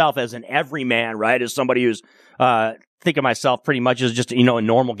myself as an everyman, right? As somebody who's, think of myself pretty much as just, a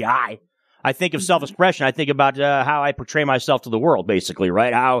normal guy. I think of self-expression. I think about how I portray myself to the world, basically,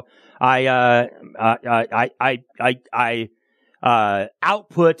 right? How I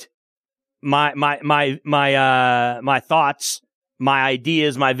output my thoughts, my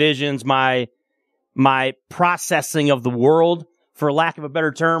ideas, my visions, my processing of the world, for lack of a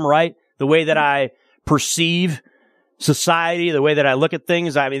better term, right? The way that I perceive society, the way that I look at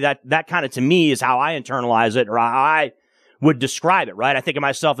things. I mean, that kind of, to me, is how I internalize it, or how I would describe it, right? I think of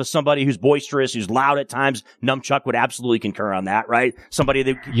myself as somebody who's boisterous, who's loud at times. Chuck would absolutely concur on that, right? Somebody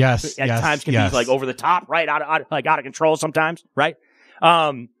that at times can be over the top, right? Out of control sometimes, right?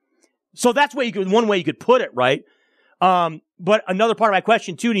 So that's one way you could put it, right? But another part of my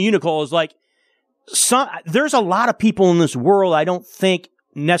question too to you, Nicole, is there's a lot of people in this world I don't think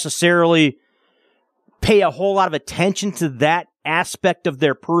necessarily pay a whole lot of attention to that aspect of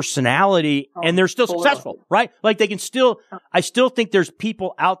their personality, and they're still successful, right? They can I still think there's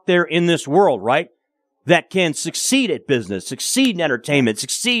people out there in this world, right, that can succeed at business, succeed in entertainment,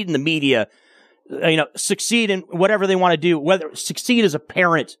 succeed in the media, succeed in whatever they want to do, whether succeed as a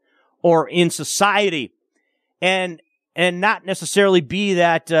parent or in society, and not necessarily be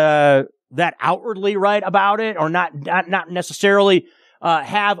that outwardly right about it, or not necessarily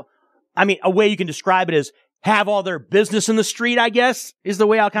have. I mean, a way you can describe it is have all their business in the street, I guess, is the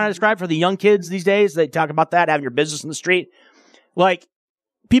way I'll kind of describe it for the young kids these days. They talk about that, having your business in the street.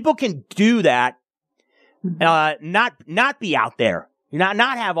 People can do that, not be out there.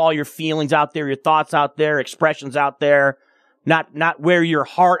 Not have all your feelings out there, your thoughts out there, expressions out there, not wear your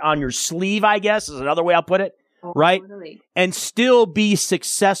heart on your sleeve, I guess, is another way I'll put it, right? Totally. And still be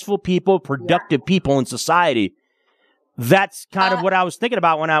successful people, productive people in society. That's kind of what I was thinking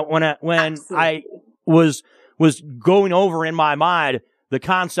about when I was going over in my mind the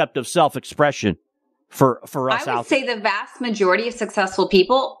concept of self-expression for us out I would say the vast majority of successful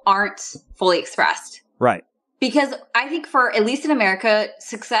people aren't fully expressed. Right. Because I think for, at least in America,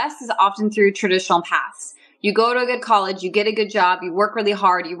 success is often through traditional paths. You go to a good college, you get a good job, you work really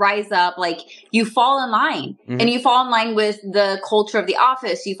hard, you rise up, like you fall in line. And you fall in line with the culture of the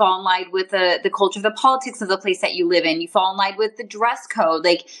office. You fall in line with the culture of the politics of the place that you live in. You fall in line with the dress code.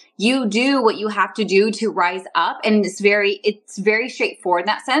 Like you do what you have to do to rise up. And it's very straightforward in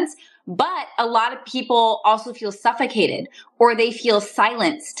that sense. But a lot of people also feel suffocated, or they feel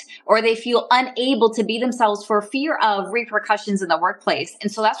silenced, or they feel unable to be themselves for fear of repercussions in the workplace.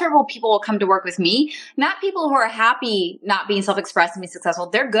 And so that's where people will come to work with me. Not people who are happy not being self-expressed and being successful.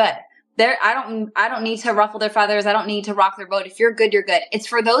 They're good. I don't need to ruffle their feathers. I don't need to rock their boat. If you're good, you're good. It's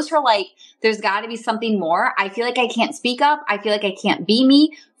for those who are like, there's got to be something more. I feel like I can't speak up. I feel like I can't be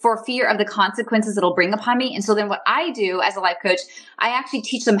me for fear of the consequences it'll bring upon me. And so then what I do as a life coach, I actually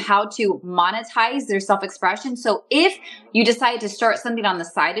teach them how to monetize their self-expression. So if you decide to start something on the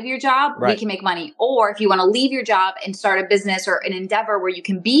side of your job, we can make money. Or if you want to leave your job and start a business or an endeavor where you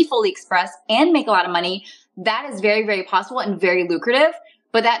can be fully expressed and make a lot of money, that is very, very possible and very lucrative.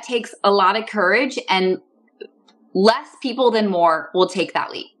 But that takes a lot of courage, and less people than more will take that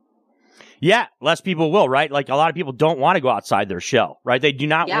leap. Yeah, less people will, right? Like a lot of people don't want to go outside their shell, right? They do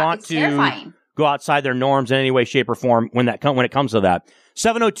not want to go outside their norms in any way, shape, or form when it comes to that.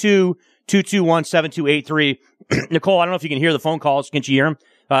 702-221-7283. Nicole, I don't know if you can hear the phone calls. Can you hear them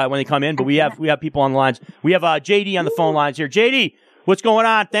when they come in? But we have people on the lines. We have JD on the phone lines here. JD, what's going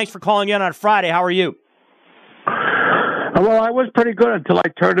on? Thanks for calling in on Friday. How are you? Well, I was pretty good until I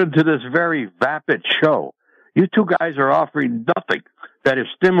turned into this very vapid show. You two guys are offering nothing that is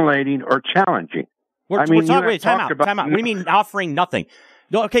stimulating or challenging. Time out. What do you mean offering nothing?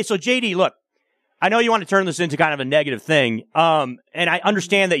 Okay, so JD, look, I know you want to turn this into kind of a negative thing, and I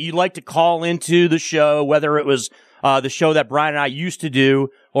understand that you'd like to call into the show, whether it was the show that Brian and I used to do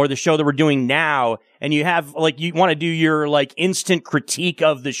or the show that we're doing now, and you have you want to do your instant critique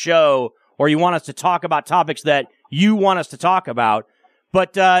of the show, or you want us to talk about topics that you want us to talk about.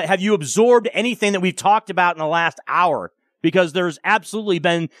 But have you absorbed anything that we've talked about in the last hour? Because there's absolutely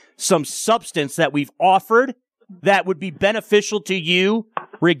been some substance that we've offered that would be beneficial to you,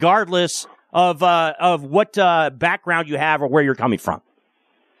 regardless of what background you have or where you're coming from.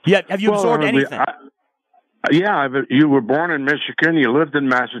 Yeah, have you absorbed anything? You were born in Michigan. You lived in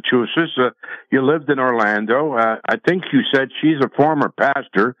Massachusetts. You lived in Orlando. I think you said she's a former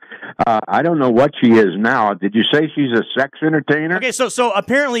pastor. I don't know what she is now. Did you say she's a sex entertainer? Okay, so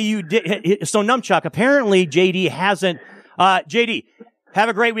apparently you did. So Numchuck, apparently JD hasn't. JD, have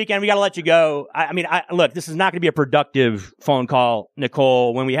a great weekend. We got to let you go. Look, this is not going to be a productive phone call,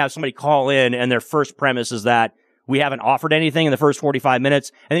 Nicole, when we have somebody call in and their first premise is that we haven't offered anything in the first 45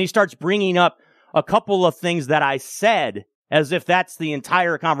 minutes. And then he starts bringing up a couple of things that I said as if that's the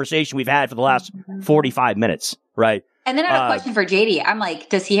entire conversation we've had for the last 45 minutes, right? And then I have a question for JD. I'm like,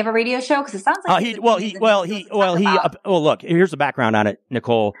 does he have a radio show? Because it sounds like look, here's the background on it,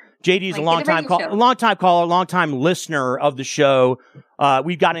 Nicole. JD's a long time caller, long time listener of the show.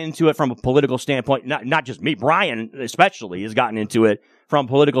 We've gotten into it from a political standpoint. Not just me, Brian especially has gotten into it from a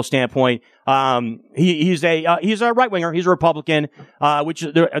political standpoint. He's a right winger. He's a Republican.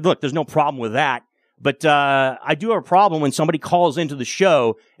 There's no problem with that. But I do have a problem when somebody calls into the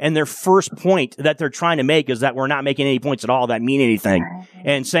show and their first point that they're trying to make is that we're not making any points at all that mean anything,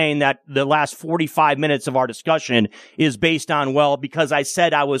 and saying that the last 45 minutes of our discussion is based on, because I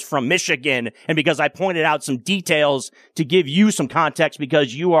said I was from Michigan and because I pointed out some details to give you some context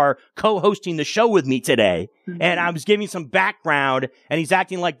because you are co-hosting the show with me today. And I was giving some background, and he's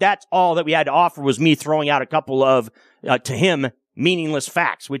acting like that's all that we had to offer was me throwing out a couple of, to him, meaningless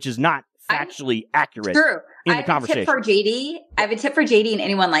facts, which is not factually accurate. True. In the conversation. I have a tip for JD and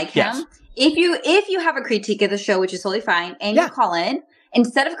anyone like him. Yes. If you have a critique of the show, which is totally fine, and you call in,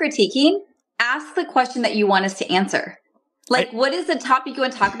 instead of critiquing, ask the question that you want us to answer. What is the topic you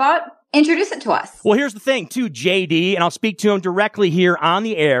want to talk about? Introduce it to us. Well, here's the thing, too, JD, and I'll speak to him directly here on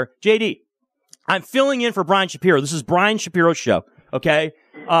the air. JD, I'm filling in for Brian Shapiro. This is Brian Shapiro's show, okay?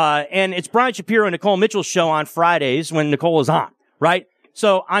 And it's Brian Shapiro and Nicole Mitchell's show on Fridays when Nicole is on, right?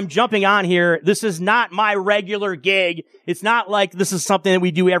 So I'm jumping on here. This is not my regular gig. It's not like this is something that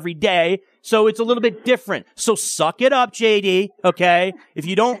we do every day. So it's a little bit different. So suck it up, JD. Okay. If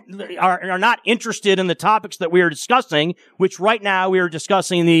you are not interested in the topics that we are discussing, which right now we are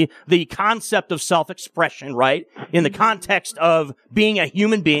discussing the concept of self-expression, right? In the context of being a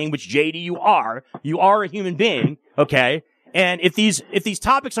human being, which JD, you are a human being. Okay. And if these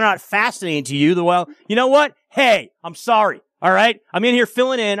topics are not fascinating to you, you know what? Hey, I'm sorry. All right? I'm in here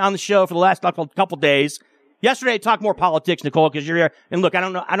filling in on the show for the last couple days. Yesterday I talked more politics, Nicole, because you're here. And look, I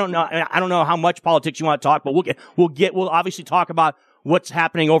don't know how much politics you want to talk, but we'll obviously talk about what's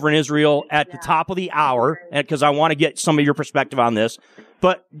happening over in Israel at the top of the hour, because I want to get some of your perspective on this.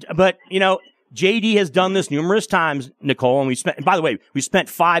 But JD has done this numerous times, Nicole, and by the way, we spent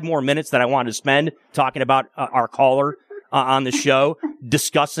 5 more minutes that I wanted to spend talking about our caller on the show,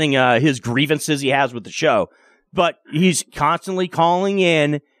 discussing his grievances he has with the show. But he's constantly calling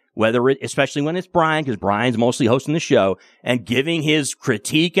in, especially when it's Brian, because Brian's mostly hosting the show, and giving his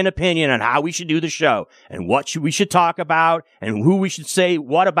critique and opinion on how we should do the show, and what we should talk about, and who we should say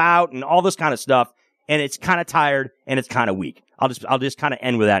what about, and all this kind of stuff. And it's kind of tired, and it's kind of weak. I'll just kind of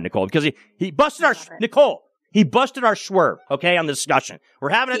end with that, Nicole, because he busted he busted our swerve, okay, on the discussion. We're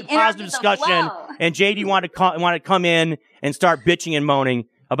having a positive discussion, and JD wanted to come in and start bitching and moaning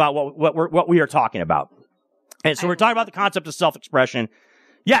about what we are talking about. And so we're talking about the concept of self-expression.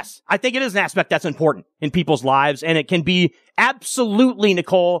 Yes, I think it is an aspect that's important in people's lives, and it can be absolutely,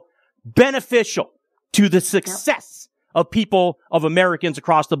 Nicole, beneficial to the success of Americans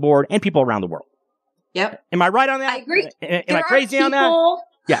across the board and people around the world. Yep. Am I right on that? I agree. Am I crazy on that?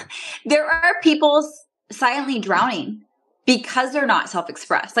 Yeah. There are people silently drowning because they're not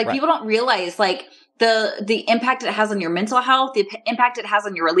self-expressed. Like, people don't realize, like, the impact it has on your mental health, the impact it has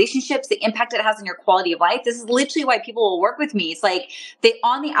on your relationships, the impact it has on your quality of life. This is literally why people will work with me. It's like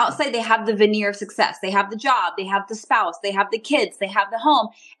on the outside, they have the veneer of success. They have the job, they have the spouse, they have the kids, they have the home,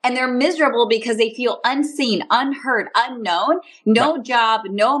 and they're miserable because they feel unseen, unheard, unknown. No job,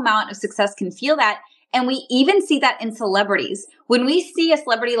 no amount of success can feel that. And we even see that in celebrities. When we see a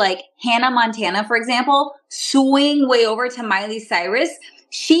celebrity like Hannah Montana, for example, swing way over to Miley Cyrus,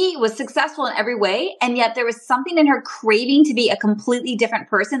 she was successful in every way, and yet there was something in her craving to be a completely different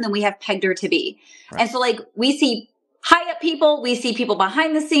person than we have pegged her to be. Right. And so, like, we see high up people, we see people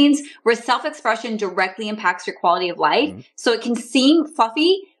behind the scenes where self-expression directly impacts your quality of life. Mm-hmm. So it can seem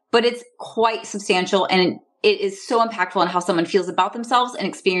fluffy, but it's quite substantial, and it is so impactful on how someone feels about themselves and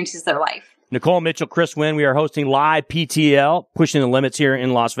experiences their life. Nicole Mitchell, Chris Wynn, we are hosting live PTL, Pushing the Limits here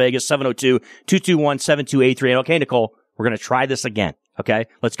in Las Vegas, 702-221-7283. Okay, Nicole, we're going to try this again. Okay,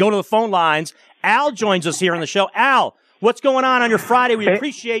 let's go to the phone lines. Al joins us here on the show. Al, what's going on your Friday? We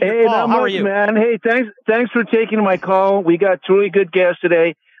appreciate your call. How are you, man? Hey, thanks for taking my call. We got 2 really good guests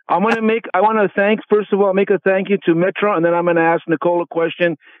today. I want to make a thank you to Metro, and then I'm going to ask Nicole a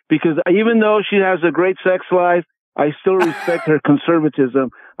question, because even though she has a great sex life, I still respect her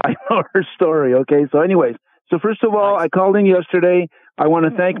conservatism. I know her story. Okay, so anyways, first of all, I called in yesterday. I want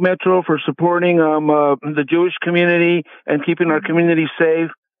to thank Metro for supporting the Jewish community and keeping our community safe.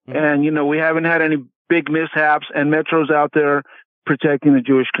 And, we haven't had any big mishaps, and Metro's out there protecting the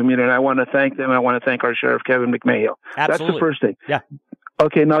Jewish community. And I want to thank them. I want to thank our Sheriff, Kevin McMahill. Absolutely. That's the first thing. Yeah.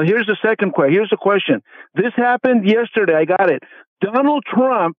 Okay, now here's the second question. Here's the question. This happened yesterday. I got it. Donald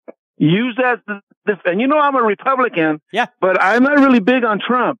Trump used that, and I'm a Republican, but I'm not really big on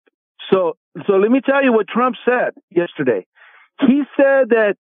Trump. So let me tell you what Trump said yesterday. He said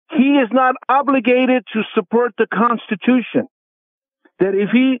that he is not obligated to support the Constitution. That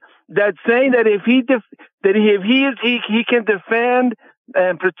if he can defend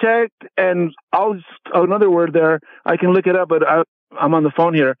and protect, and another word there, I can look it up, but I'm on the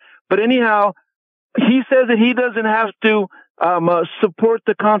phone here. But anyhow, he says that he doesn't have to support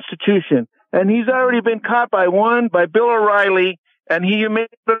the Constitution, and he's already been caught by Bill O'Reilly. And he made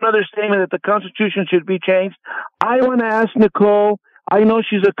another statement that the Constitution should be changed. I want to ask Nicole. I know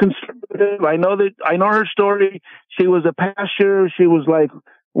she's a conservative. I know her story. She was a pastor. She was like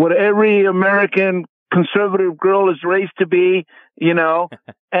what every American conservative girl is raised to be,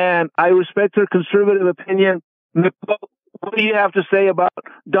 and I respect her conservative opinion. Nicole, what do you have to say about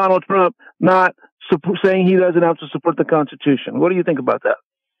Donald Trump not saying he doesn't have to support the Constitution? What do you think about that?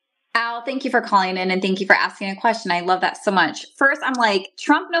 Al, thank you for calling in, and thank you for asking a question. I love that so much. First, I'm like,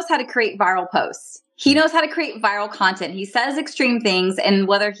 Trump knows how to create viral posts. He knows how to create viral content. He says extreme things, and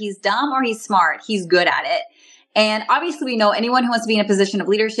whether he's dumb or he's smart, he's good at it. And obviously, we know anyone who wants to be in a position of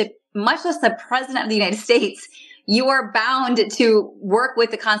leadership, much less the president of the United States, you are bound to work with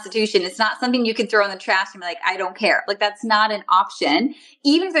the Constitution. It's not something you can throw in the trash and be like, I don't care. Like, that's not an option.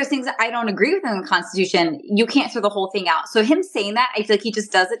 Even if there's things that I don't agree with in the Constitution, you can't throw the whole thing out. So him saying that, I feel like he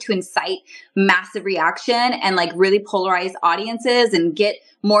just does it to incite massive reaction and like really polarize audiences and get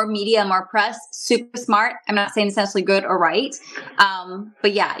more media, more press. Super smart. I'm not saying it's necessarily good or right.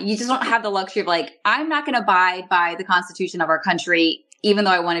 But yeah, you just don't have the luxury of like, I'm not going to abide by the Constitution of our country, even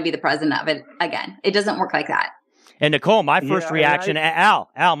though I want to be the president of it again. It doesn't work like that. And Nicole, my first reaction, Al,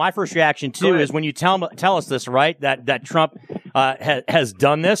 my first reaction too is when you tell us this, right? That Trump has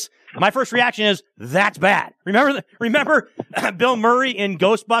done this. My first reaction is that's bad. Remember Bill Murray in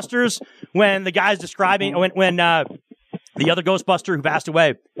Ghostbusters when the guy's describing when the other Ghostbuster who passed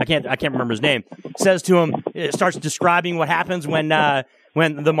away, I can't remember his name, says to him, starts describing what happens when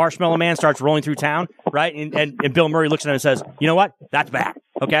the Marshmallow Man starts rolling through town, right? And Bill Murray looks at him and says, "You know what? That's bad."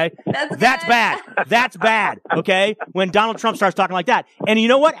 Okay? That's bad. That's bad. Okay? When Donald Trump starts talking like that. And you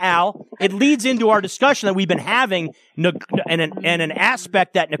know what, Al? It leads into our discussion that we've been having and an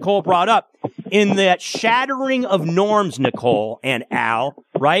aspect that Nicole brought up in that shattering of norms, Nicole and Al,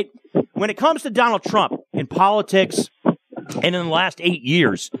 right? When it comes to Donald Trump in politics and in the last 8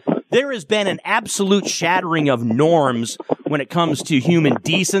 years, there has been an absolute shattering of norms when it comes to human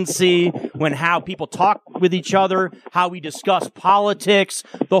decency, when how people talk with each other, how we discuss politics.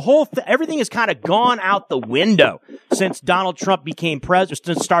 The whole everything has kind of gone out the window since Donald Trump became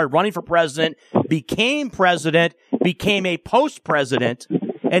president, started running for president, became a post-president,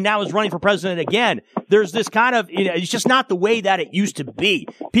 and now is running for president again. There's this kind of, it's just not the way that it used to be.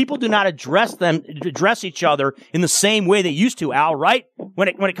 People do not address each other in the same way they used to, Al, right? When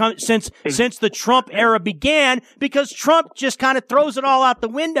it comes, since the Trump era began, because Trump just kind of throws it all out the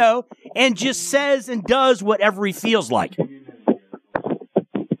window and just says and does whatever he feels like.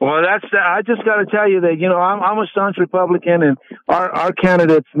 Well, I just got to tell you that, I'm a staunch Republican, and our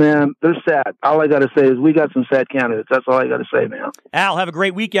candidates, man, they're sad. All I got to say is we got some sad candidates. That's all I got to say, man. Al, have a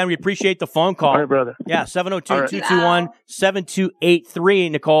great weekend. We appreciate the phone call. All right, brother. Yeah,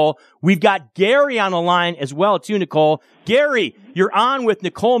 702-221-7283, Nicole. We've got Gary on the line as well, too, Nicole. Gary, you're on with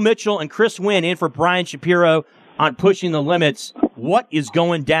Nicole Mitchell and Chris Wynn in for Brian Shapiro on Pushing the Limits. What is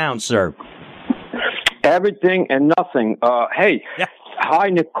going down, sir? Everything and nothing. Hey. Yeah. Hi,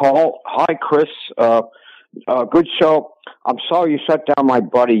 Nicole. Hi, Chris. Good show. I'm sorry you shut down my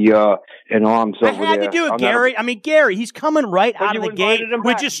buddy in arms over there. I had to do it, Gary. I mean, Gary, he's coming right out of the gate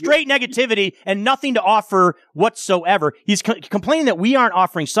with just straight negativity and nothing to offer whatsoever. He's complaining that we aren't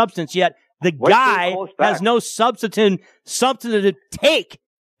offering substance yet. The guy has no substantive take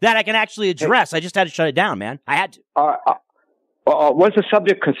that I can actually address. I just had to shut it down, man. I had to. Was the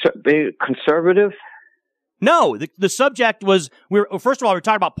subject conservative? No, the subject was, first of all, we were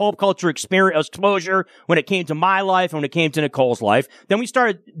talking about pulp culture exposure when it came to my life and when it came to Nicole's life. Then we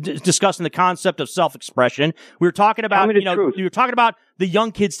started discussing the concept of self-expression. We were talking about, we were talking about the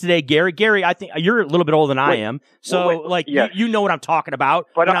young kids today, Gary. Gary, I think you're a little bit older than I am. So, yes. you know what I'm talking about.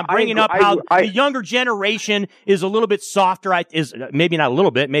 But when I'm bringing up how the younger generation is a little bit softer, is maybe not a little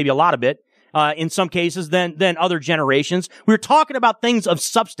bit, maybe a lot of it. In some cases than other generations. We were talking about things of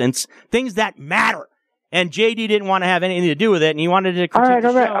substance, things that matter. And JD didn't want to have anything to do with it, and he wanted to critique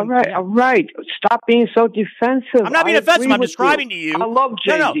the show. All right. Stop being so defensive. I'm not being defensive. I'm describing to you. I love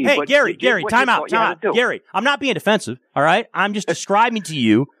JD. No. Hey, Gary, time out. Gary, I'm not being defensive, all right? I'm just describing to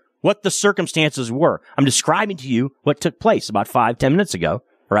you what the circumstances were. I'm describing to you what took place about 5-10 minutes ago,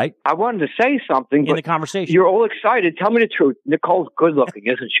 right? I wanted to say something, in the conversation. You're all excited. Tell me the truth. Nicole's good looking,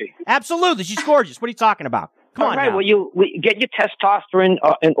 isn't she? Absolutely. She's gorgeous. What are you talking about? Come on, right. Now. Well, you get your testosterone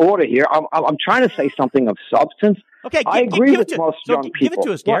in order here. I'm trying to say something of substance. Okay, I agree with most young people. Give it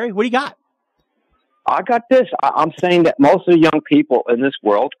to us, Gary. What do you got? I got this. I'm saying that most of the young people in this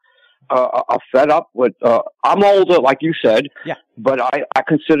world are fed up with. I'm older, like you said. Yeah. But I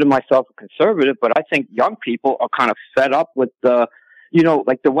consider myself a conservative. But I think young people are kind of fed up with like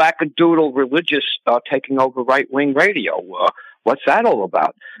the wackadoodle religious taking over right-wing radio. What's that all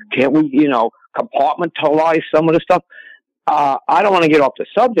about? Can't we, compartmentalize some of the stuff? I don't want to get off the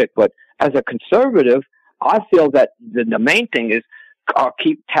subject, but as a conservative, I feel that the main thing is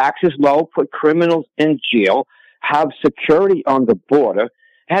keep taxes low, put criminals in jail, have security on the border.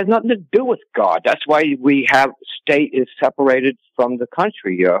 It has nothing to do with God. That's why we have state is separated from the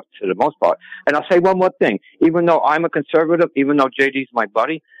country to the most part. And I'll say one more thing. Even though I'm a conservative, even though JD's my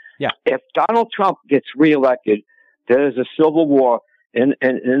buddy, if Donald Trump gets reelected, there's a civil war in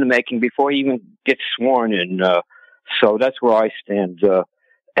the making before he even gets sworn in. So that's where I stand.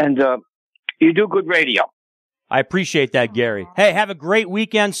 And you do good radio. I appreciate that, Gary. Hey, have a great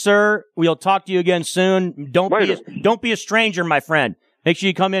weekend, sir. We'll talk to you again soon. Don't be a stranger, my friend. Make sure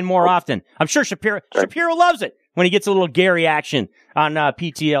you come in more often. I'm sure Shapiro loves it when he gets a little Gary action on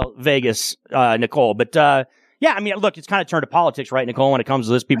PTL Vegas, Nicole. But look, it's kind of turned to politics, right, Nicole? When it comes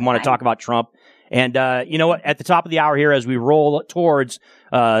to this, people want to talk about Trump. And you know what? At the top of the hour here, as we roll towards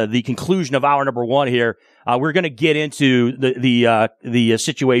the conclusion of hour number 1 here, we're going to get into the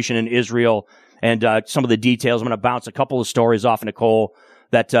situation in Israel and some of the details. I'm going to bounce a couple of stories off Nicole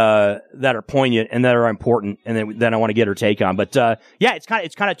that are poignant and that are important, and then I want to get her take on. But it's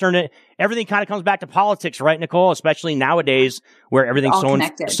kind of turned it. Everything kind of comes back to politics, right, Nicole? Especially nowadays where everything's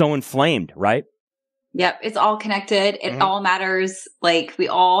so inflamed, right? Yep, it's all connected. It all matters. Like, we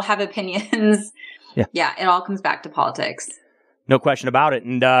all have opinions. Yeah, it all comes back to politics. No question about it.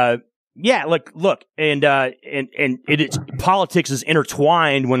 And look, and it's politics is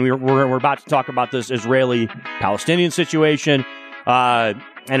intertwined when we're about to talk about this Israeli-Palestinian situation.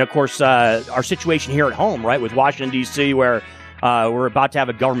 And of course, our situation here at home, right, with Washington D.C., where we're about to have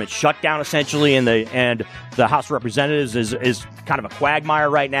a government shutdown essentially, and the House of Representatives is kind of a quagmire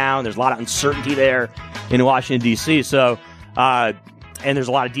right now, and there's a lot of uncertainty there in Washington D.C. So, and there's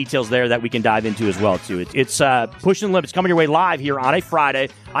a lot of details there that we can dive into as well too. It's Pushing the Limits coming your way live here on a Friday.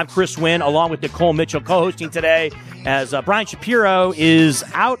 I'm Chris Wynn, along with Nicole Mitchell, co-hosting today, as Brian Shapiro is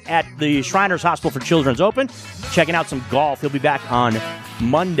out at the Shriners Hospital for Children's Open, checking out some golf. He'll be back on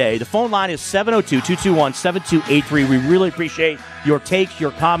Monday. The phone line is 702-221-7283. We really appreciate your takes,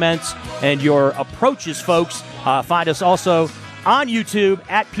 your comments, and your approaches, folks. Find us also on YouTube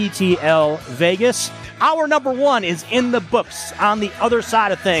at PTL Vegas. Hour number 1 is in the books. On the other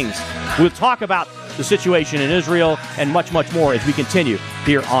side of things, we'll talk about the situation in Israel and much, much more as we continue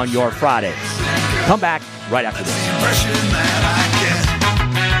here on your Friday. Come back right after this.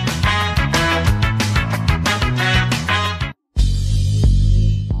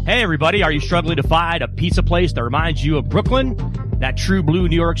 Hey, everybody. Are you struggling to find a pizza place that reminds you of Brooklyn? That true blue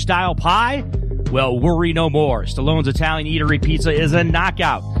New York style pie? Well, worry no more. Stallone's Italian Eatery Pizza is a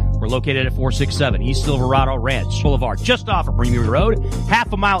knockout. We're located at 467 East Silverado Ranch Boulevard, just off of Bremen Road,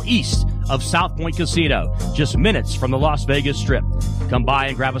 half a mile east of South Point Casino, just minutes from the Las Vegas Strip. Come by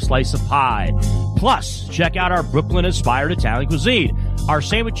and grab a slice of pie. Plus, check out our Brooklyn-inspired Italian cuisine. Our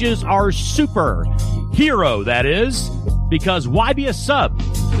sandwiches are super hero, that is, because why be a sub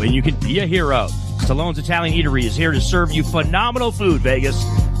when you can be a hero? Stallone's Italian Eatery is here to serve you phenomenal food, Vegas.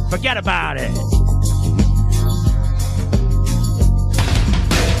 Forget about it.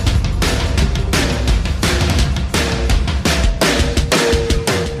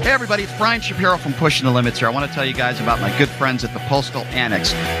 Hey everybody, it's Brian Shapiro from Pushing the Limits here. I want to tell you guys about my good friends at the Postal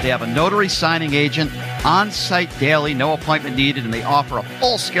Annex. They have a notary signing agent on-site daily, no appointment needed, and they offer a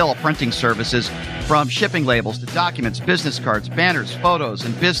full scale of printing services from shipping labels to documents, business cards, banners, photos,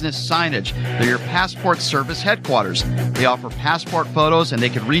 and business signage. They're your passport service headquarters. They offer passport photos, and they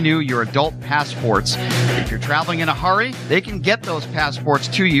can renew your adult passports. If you're traveling in a hurry, they can get those passports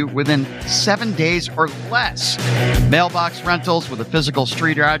to you within 7 days or less. Mailbox rentals with a physical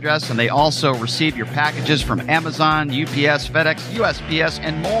street address, and they also receive your packages from Amazon, UPS, FedEx, USPS,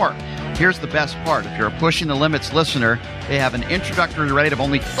 and more. Here's the best part. If you're a Pushing the Limits listener, they have an introductory rate of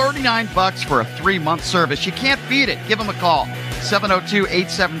only $39 for a 3-month service. You can't beat it. Give them a call.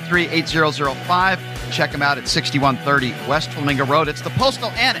 702-873-8005. Check them out at 6130 West Flamingo Road. It's the Postal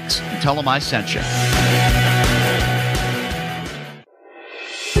Annex. And tell them I sent you.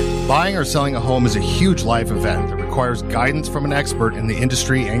 Buying or selling a home is a huge life event that requires guidance from an expert in the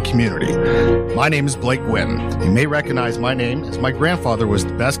industry and community. My name is Blake Wynn. You may recognize my name as my grandfather was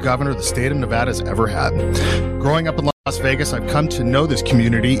the best governor the state of Nevada has ever had. Growing up in Las Vegas, I've come to know this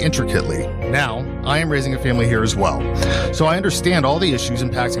community intricately. Now, I am raising a family here as well. So I understand all the issues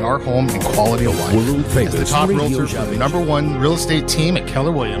impacting our home and quality of life. As the top realtor for the #1 real estate team at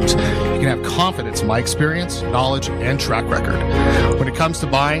Keller Williams, you can have confidence in my experience, knowledge, and track record. When it comes to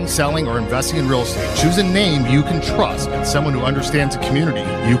buying, selling, or investing in real estate, choose a name you can trust and someone who understands the community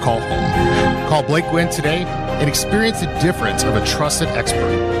you call home. Call Blake Wynn today and experience the difference of a trusted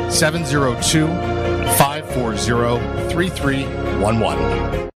expert.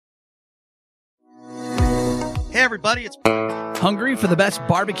 702-540-3311. Hey everybody, it's Hungry for the best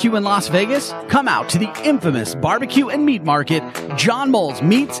barbecue in Las Vegas? Come out to the infamous barbecue and meat market, John Moll's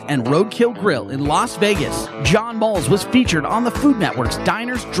Meats and Roadkill Grill in Las Vegas. John Moll's was featured on the Food Network's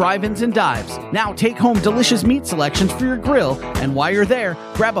Diners, Drive-Ins, and Dives. Now take home delicious meat selections for your grill, and while you're there,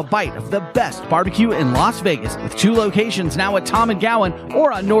 grab a bite of the best barbecue in Las Vegas. With 2 locations now at Tom and Gowan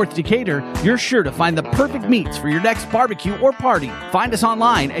or on North Decatur, you're sure to find the perfect meats for your next barbecue or party. Find us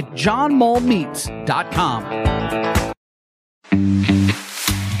online at johnmollmeats.com.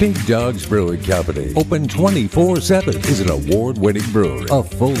 Big Dogs Brewing Company, open 24/7, is an award-winning brewery, a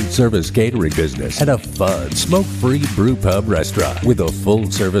full-service catering business, and a fun, smoke-free brew pub restaurant with a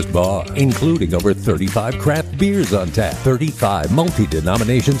full-service bar, including over 35 craft beers on tap, 35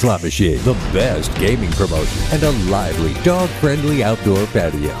 multi-denomination slot machines, the best gaming promotion, and a lively, dog-friendly outdoor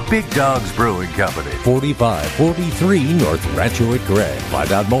patio. Big Dogs Brewing Company, 4543 North Rancho at Gray.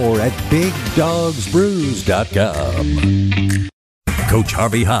 Find out more at BigDogsBrews.com. Coach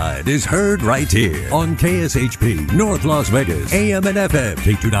Harvey Hyde is heard right here on KSHP North Las Vegas, AM and FM,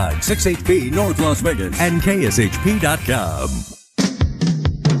 K29 6HP North Las Vegas, and KSHP.com.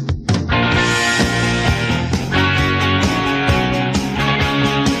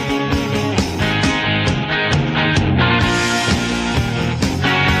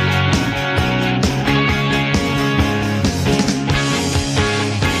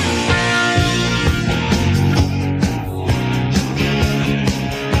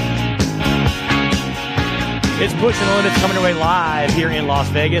 It's Pushing the Limits coming away live here in Las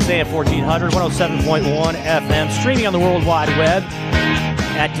Vegas, AM 1400, 107.1 FM, streaming on the World Wide Web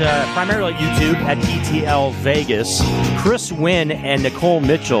at primarily YouTube at PTL Vegas. Chris Wynn and Nicole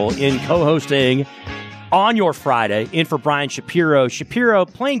Mitchell in co-hosting on your Friday, in for Brian Shapiro. Shapiro,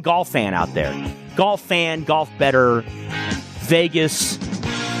 playing golf fan out there. Golf fan, golf better, Vegas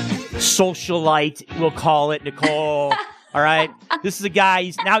socialite, we'll call it, Nicole. All right, this is a guy.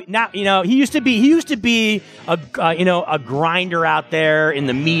 He's now. You know, he used to be a grinder out there in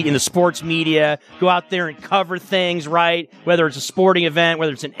the sports media. Go out there and cover things, right? Whether it's a sporting event,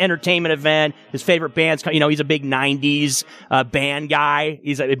 whether it's an entertainment event. His favorite bands. You know, he's a big '90s band guy.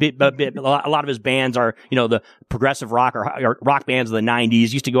 He's a lot of his bands are the progressive rock or rock bands of the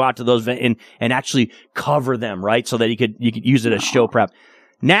 '90s. Used to go out to those and actually cover them, right? So that you could use it as show prep.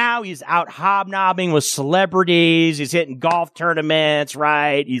 Now he's out hobnobbing with celebrities. He's hitting golf tournaments,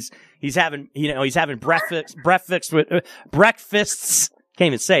 right? He's having breakfasts. Can't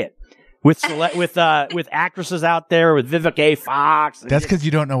even say it. With actresses out there, with Vivica A. Fox. That's because you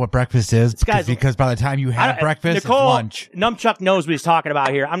don't know what breakfast is. Because by the time you have breakfast, Nicole, it's lunch. Numchuck knows what he's talking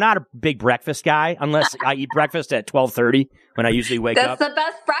about here. I'm not a big breakfast guy unless I eat breakfast at 12:30 when I usually wake up. That's the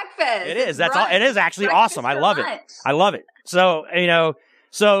best breakfast. It is. It is actually awesome. I love it. I love it.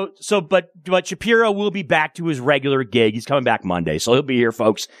 So, but Shapiro will be back to his regular gig. He's coming back Monday, so he'll be here,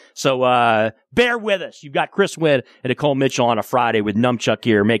 folks. So, bear with us. You've got Chris Wynn and Nicole Mitchell on a Friday with Numchuck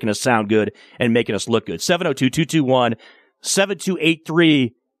here, making us sound good and making us look good.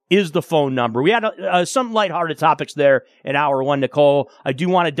 702-221-7283 is the phone number. We had some lighthearted topics there in hour one, Nicole. I do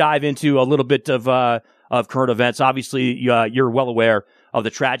want to dive into a little bit of current events. Obviously, you're well aware of the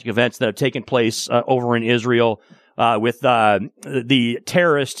tragic events that have taken place over in Israel. With the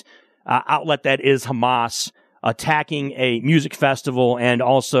terrorist outlet that is Hamas attacking a music festival and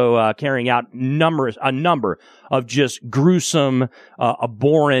also carrying out a number of just gruesome,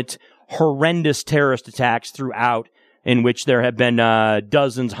 abhorrent, horrendous terrorist attacks throughout, in which there have been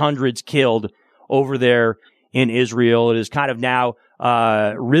dozens, hundreds killed over there in Israel. It has kind of now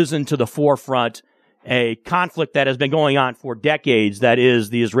risen to the forefront, a conflict that has been going on for decades, that is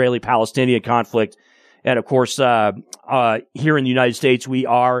the Israeli-Palestinian conflict. And of course, here in the United States, we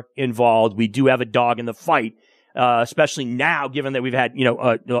are involved. We do have a dog in the fight, especially now, given that we've had,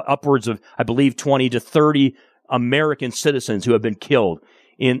 upwards of, I believe, 20 to 30 American citizens who have been killed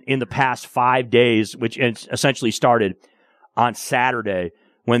in the past 5 days, which essentially started on Saturday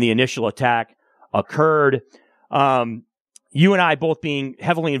when the initial attack occurred. You and I both being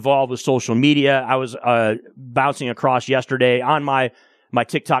heavily involved with social media. I was bouncing across yesterday on my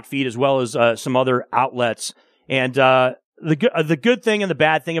TikTok feed as well as some other outlets. And the good thing and the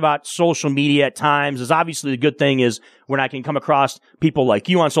bad thing about social media at times is, obviously the good thing is when I can come across people like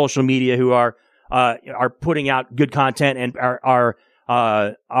you on social media who are putting out good content and are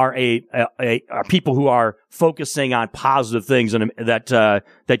people who are focusing on positive things and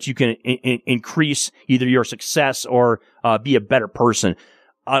that you can increase either your success or be a better person.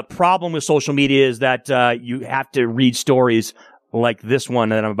 A problem with social media is that you have to read stories like this one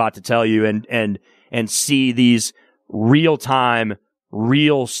that I'm about to tell you and see these real-time,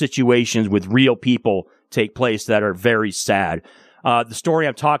 real situations with real people take place that are very sad. The story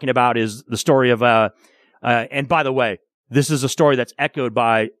I'm talking about is the story of, and by the way, this is a story that's echoed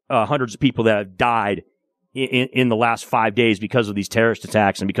by hundreds of people that have died in the last 5 days because of these terrorist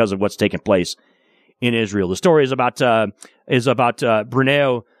attacks and because of what's taken place in Israel. The story is about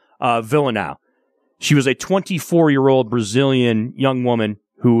Bruneo Villanau. She was a 24-year-old Brazilian young woman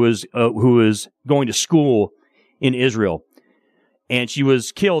who was going to school in Israel, and she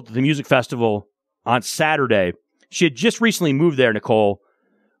was killed at the music festival on Saturday. She had just recently moved there, Nicole,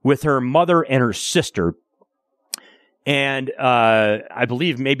 with her mother and her sister, and I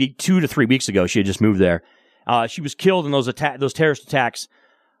believe maybe 2 to 3 weeks ago she had just moved there. She was killed in those terrorist attacks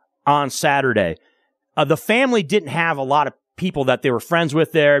on Saturday. The family didn't have a lot of people that they were friends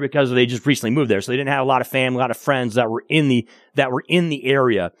with there because they just recently moved there. So they didn't have a lot of family, a lot of friends that were in the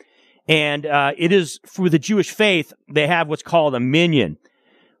area. And it is, for the Jewish faith, they have what's called a minyan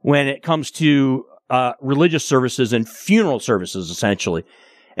when it comes to religious services and funeral services, essentially.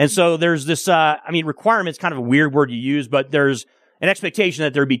 And so there's this, requirement's kind of a weird word to use, but there's an expectation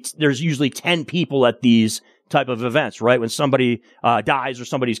that there's usually 10 people at these type of events, right? When somebody dies or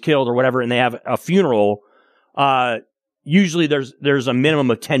somebody's killed or whatever, and they have a funeral, usually there's a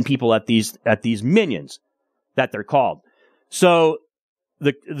minimum of 10 people at these minions that they're called. So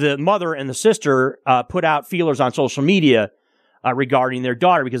the mother and the sister put out feelers on social media regarding their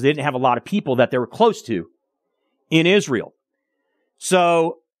daughter because they didn't have a lot of people that they were close to in Israel.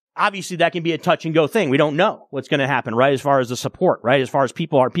 So obviously that can be a touch and go thing. We don't know what's going to happen, right? As far as the support, right? As far as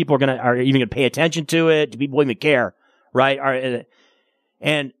people are even going to pay attention to it? Do people even care, right?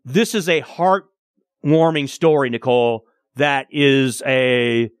 And this is a heartwarming story, Nicole, that is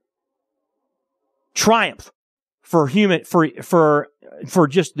a triumph for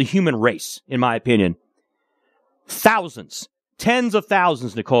just the human race, in my opinion. Thousands, tens of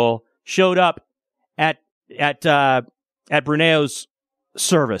thousands, Nicole, showed up at Bruneo's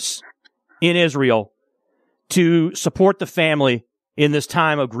service in Israel to support the family in this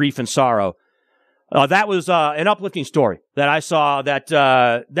time of grief and sorrow. That was an uplifting story that I saw that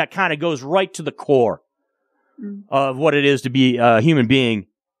kind of goes right to the core of what it is to be a human being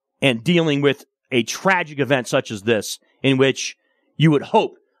and dealing with a tragic event such as this, in which you would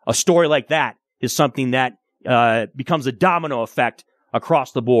hope a story like that is something that becomes a domino effect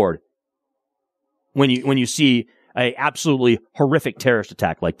across the board when you see a absolutely horrific terrorist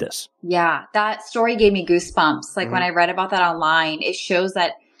attack like this. Yeah, that story gave me goosebumps. Like when I read about that online, it shows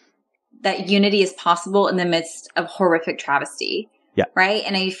that unity is possible in the midst of horrific travesty. Yeah. Right.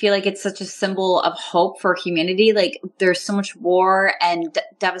 And I feel like it's such a symbol of hope for humanity. Like there's so much war and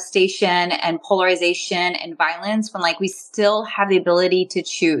devastation and polarization and violence when we still have the ability to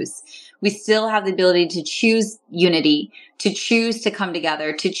choose. We still have the ability to choose unity, to choose to come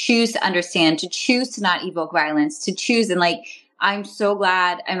together, to choose to understand, to choose to not evoke violence, to choose. And I'm so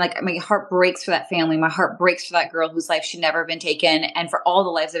glad. My heart breaks for that family. My heart breaks for that girl whose life should never have been taken, and for all the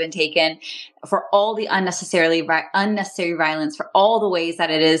lives that have been taken, for all the unnecessary violence, for all the ways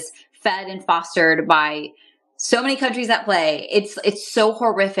that it is fed and fostered by so many countries at play. It's so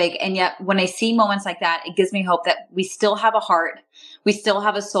horrific. And yet when I see moments like that, it gives me hope that we still have a heart. We still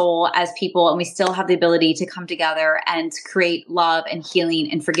have a soul as people, and we still have the ability to come together and create love and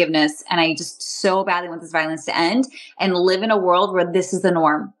healing and forgiveness. And I just so badly want this violence to end and live in a world where this is the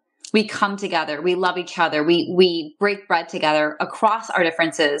norm. We come together. We love each other. We break bread together across our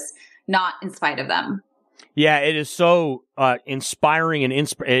differences, not in spite of them. Yeah, it is so inspiring and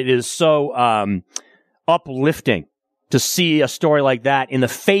it is so uplifting to see a story like that in the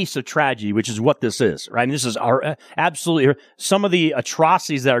face of tragedy, which is what this is, right? And this is absolutely some of the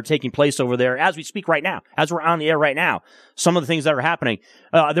atrocities that are taking place over there as we speak right now, as we're on the air right now. Some of the things that are happening.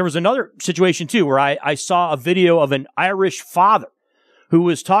 There was another situation too where I saw a video of an Irish father who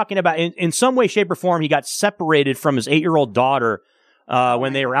was talking about in some way, shape, or form, he got separated from his 8-year-old daughter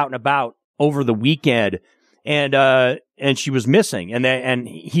when they were out and about over the weekend, and she was missing, and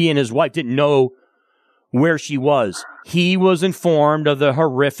he and his wife didn't know where she was. He was informed of the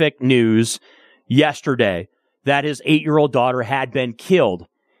horrific news yesterday that his 8-year-old daughter had been killed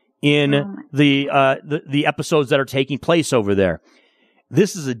in the episodes that are taking place over there.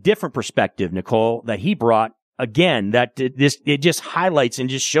 This is a different perspective, Nicole, that he brought. Again, that it just highlights and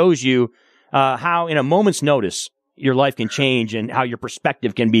just shows you how in a moment's notice your life can change and how your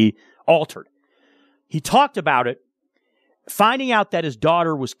perspective can be altered. He talked about it, finding out that his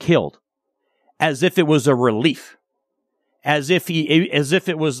daughter was killed, as if it was a relief, as if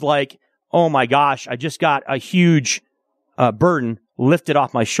it was like, oh my gosh, I just got a huge burden lifted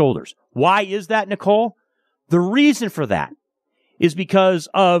off my shoulders. Why is that, Nicole? The reason for that is because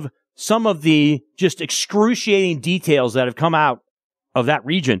of some of the just excruciating details that have come out of that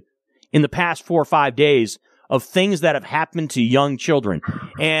region in the past 4 or 5 days of things that have happened to young children.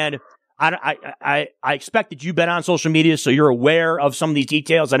 And I expect that you've been on social media, so you're aware of some of these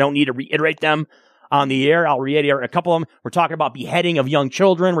details. I don't need to reiterate them on the air. I'll reiterate a couple of them. We're talking about beheading of young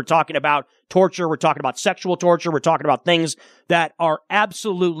children. We're talking about torture. We're talking about sexual torture. We're talking about things that are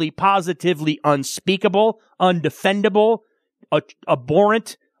absolutely, positively unspeakable, undefendable,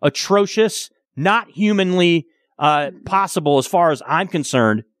 abhorrent, atrocious, not humanly possible as far as I'm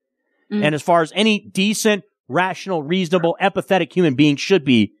concerned, and as far as any decent, rational, reasonable, empathetic human being should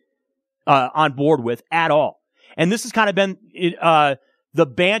be on board with at all. And this has kind of been the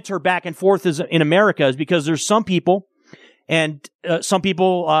banter back and forth in America, is because there's some people that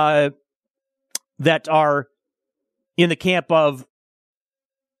are in the camp of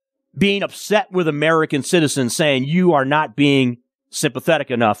being upset with American citizens, saying you are not being sympathetic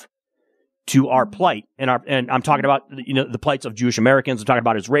enough to our plight and I'm talking about, the plights of Jewish Americans. I'm talking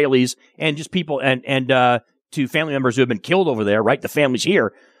about Israelis and just people and to family members who have been killed over there, right? The families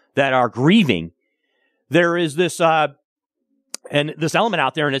here that are grieving. There is this, and this element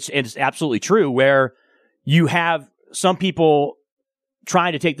out there, and it's absolutely true, where you have some people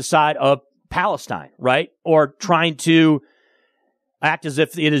trying to take the side of Palestine, right? Or trying to act as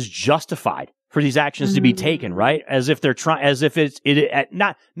if it is justified for these actions to be taken, right? As if they're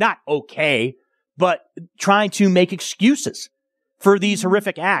not okay, but trying to make excuses for these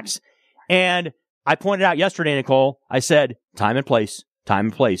horrific acts. And I pointed out yesterday, Nicole, I said, time and place.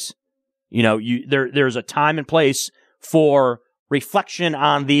 There's a time and place for reflection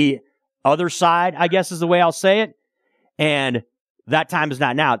on the other side, I guess is the way I'll say it. And that time is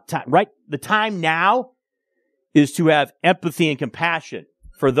not now, right? The time now is to have empathy and compassion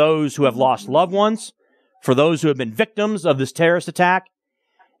for those who have lost loved ones, for those who have been victims of this terrorist attack.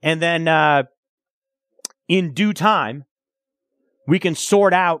 And then in due time, we can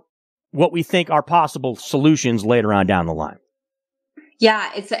sort out what we think are possible solutions later on down the line.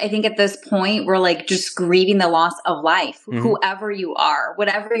 Yeah, I think at this point, we're like just grieving the loss of life, whoever you are,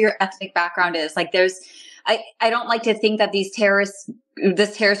 whatever your ethnic background is. Like I don't like to think that this terrorist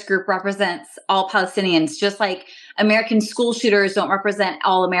group represents all Palestinians, just like American school shooters don't represent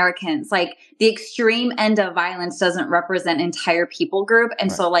all Americans. Like the extreme end of violence doesn't represent entire people group.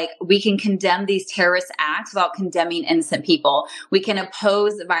 And so like we can condemn these terrorist acts without condemning innocent people. We can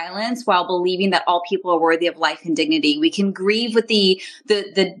oppose violence while believing that all people are worthy of life and dignity. We can grieve with the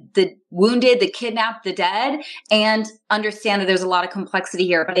wounded, the kidnapped, the dead, and understand that there's a lot of complexity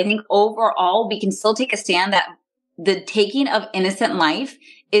here. But I think overall, we can still take a stand that the taking of innocent life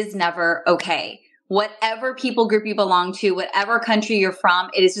is never okay. Whatever people group you belong to, whatever country you're from,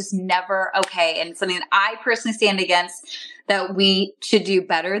 it is just never okay. And something that I personally stand against, that we should do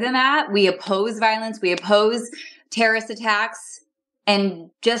better than that. We oppose violence. We oppose terrorist attacks. And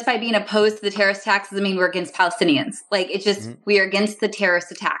just by being opposed to the terrorist attacks doesn't mean we're against Palestinians. Like it's just, we are against the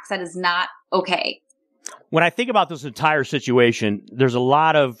terrorist attacks. That is not okay. When I think about this entire situation, there's a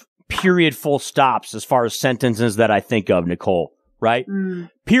lot of period full stops as far as sentences that I think of, Nicole, right?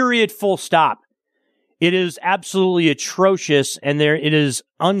 Period full stop. It is absolutely atrocious, and it is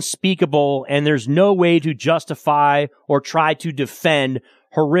unspeakable, and there's no way to justify or try to defend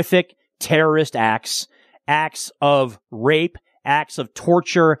horrific terrorist acts of rape, acts of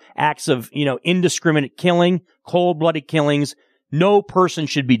torture, acts of, indiscriminate killing, cold-blooded killings. No person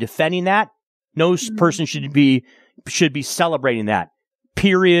should be defending that. No person should be celebrating that.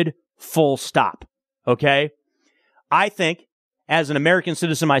 Period. Full stop. Okay? I think, as an American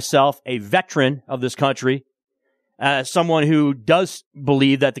citizen myself, a veteran of this country, someone who does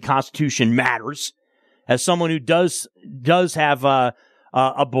believe that the Constitution matters, as someone who does have a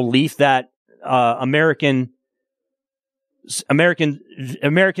belief that Americans'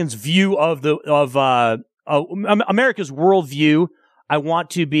 view of America's worldview, I want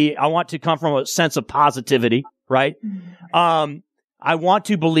to come from a sense of positivity, right? I want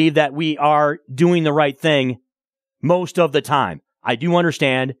to believe that we are doing the right thing most of the time. I do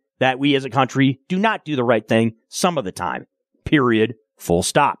understand that we as a country do not do the right thing some of the time. Period. Full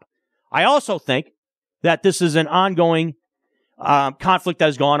stop. I also think that this is an ongoing conflict that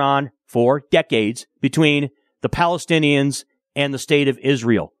has gone on for decades between the Palestinians and the state of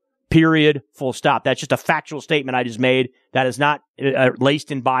Israel. Period. Full stop. That's just a factual statement I just made. That is not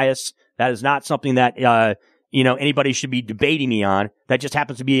laced in bias. That is not something that anybody should be debating me on. That just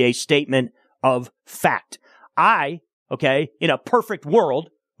happens to be a statement of fact. In a perfect world,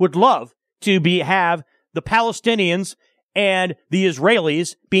 would love to have the Palestinians and the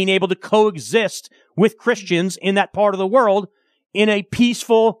Israelis being able to coexist with Christians in that part of the world in a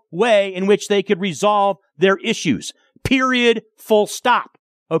peaceful way in which they could resolve their issues. Period. Full stop.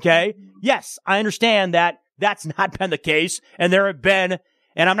 Okay? Yes, I understand that that's not been the case, and there have been,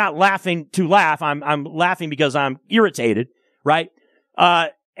 and I'm not laughing to laugh, I'm laughing because I'm irritated, right?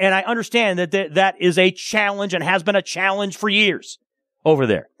 And I understand that that is a challenge and has been a challenge for years over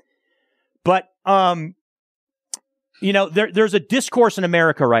there. But, there's a discourse in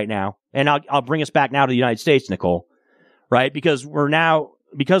America right now, and I'll bring us back now to the United States, Nicole, right? Because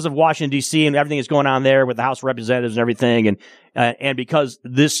because of Washington, D.C. and everything that's going on there with the House of Representatives and everything, and because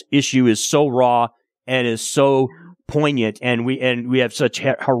this issue is so raw and is so poignant, and we have such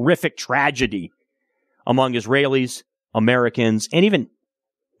horrific tragedy among Israelis, Americans, and even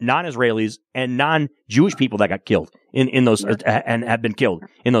non-Israelis and non-Jewish people that got killed in those and have been killed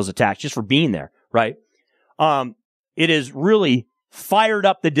in those attacks just for being there, right? It has really fired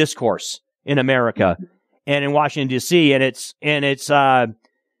up the discourse in America and in Washington D.C. and it's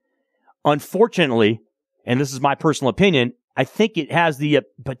unfortunately, and this is my personal opinion, I think it has the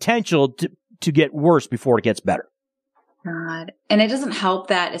potential to get worse before it gets better. God. And it doesn't help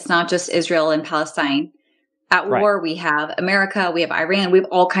that it's not just Israel and Palestine. At war, we have America, we have Iran, we have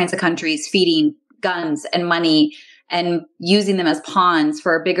all kinds of countries feeding guns and money and using them as pawns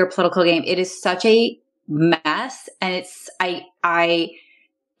for a bigger political game. It is such a mess. And it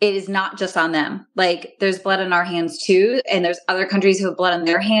is not just on them. Like, there's blood on our hands too. And there's other countries who have blood on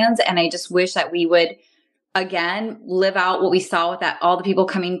their hands. And I just wish that we would, again, live out what we saw with all the people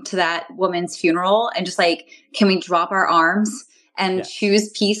coming to that woman's funeral, and just like, can we drop our arms and choose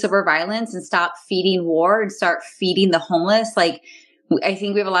peace over violence and stop feeding war and start feeding the homeless? Like, I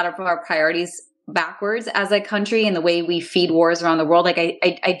think we have a lot of our priorities backwards as a country in the way we feed wars around the world. Like,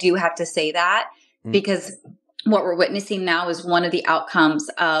 I do have to say that because what we're witnessing now is one of the outcomes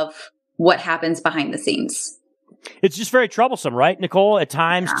of what happens behind the scenes. It's just very troublesome, right, Nicole, at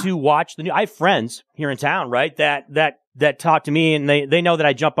times to watch the news. I have friends here in town, right, that talk to me, and they know that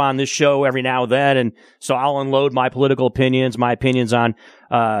I jump on this show every now and then, and so I'll unload my political opinions, my opinions on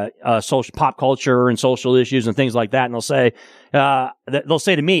social pop culture and social issues and things like that, and they'll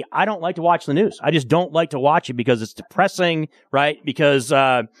say to me, I don't like to watch the news. I just don't like to watch it because it's depressing, right? Because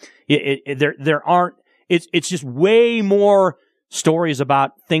it's just way more stories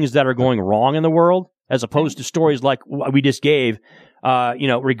about things that are going wrong in the world, as opposed to stories like what we just gave,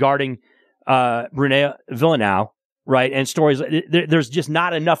 regarding Brunei Villanau, right? And stories, there's just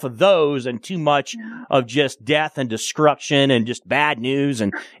not enough of those, and too much of just death and destruction and just bad news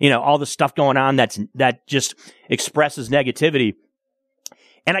and, all the stuff going on that just expresses negativity.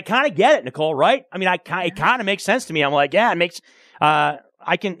 And I kind of get it, Nicole, right? I mean, it kind of makes sense to me. I'm like, yeah, it makes,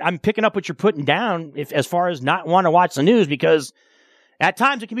 I'm picking up what you're putting down as far as not want to watch the news, because at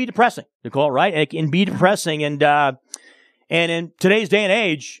times it can be depressing, Nicole, right? And it can be depressing. And in today's day and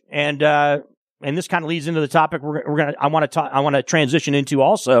age, and this kind of leads into the topic I want to transition into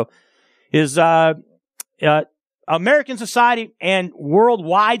also, is American society and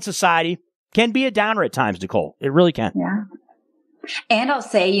worldwide society can be a downer at times, Nicole. It really can. Yeah. And I'll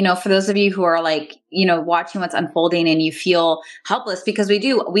say, for those of you who are like, watching what's unfolding and you feel helpless, because we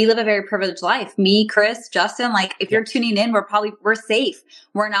live a very privileged life. Me, Chris, Justin, like, if you're tuning in, we're safe.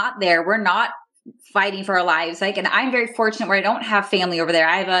 We're not there. We're not fighting for our lives. Like, and I'm very fortunate where I don't have family over there.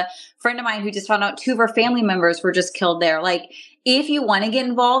 I have a friend of mine who just found out 2 of her family members were just killed there. Like, if you want to get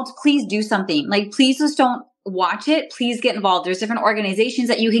involved, please do something. Like, please just don't watch it. Please get involved. There's different organizations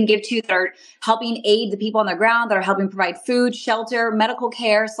that you can give to that are helping aid the people on the ground, that are helping provide food, shelter, medical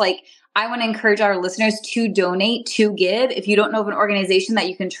care. So, like, I want to encourage our listeners to donate, to give. If you don't know of an organization that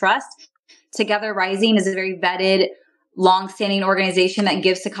you can trust, Together Rising is a very vetted, long-standing organization that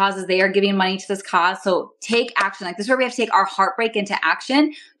gives to causes. They are giving money to this cause. So take action. Like, this is where we have to take our heartbreak into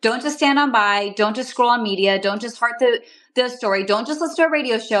action. Don't just stand on by. Don't just scroll on media. Don't just heart the story. Don't just listen to a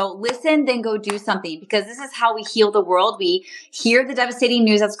radio show. Listen, then go do something, because this is how we heal the world. We hear the devastating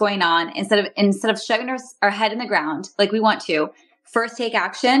news that's going on instead of shoving our head in the ground like we want to. First, take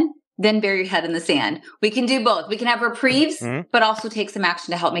action, then bury your head in the sand. We can do both. We can have reprieves, but also take some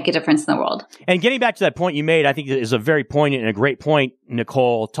action to help make a difference in the world. And getting back to that point you made, I think is a very poignant and a great point,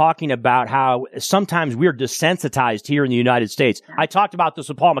 Nicole, talking about how sometimes we're desensitized here in the United States. I talked about this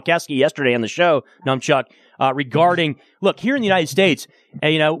with Paul McKeskey yesterday on the show, Numchuck, regarding, look, here in the United States,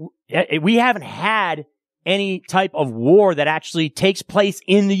 we haven't had any type of war that actually takes place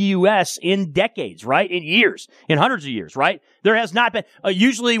in the U.S. in decades, right? In years, in hundreds of years, right? There has not been,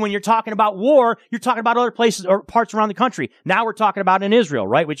 usually when you're talking about war, you're talking about other places or parts around the country. Now we're talking about in Israel,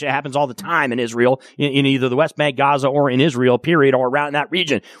 right? Which happens all the time in Israel, in either the West Bank, Gaza, or in Israel, period, or around that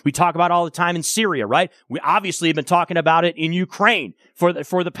region. We talk about all the time in Syria, right? We obviously have been talking about it in Ukraine for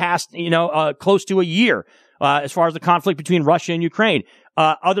the past, close to a year, as far as the conflict between Russia and Ukraine.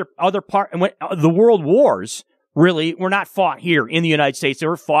 The world wars really were not fought here in the United States. They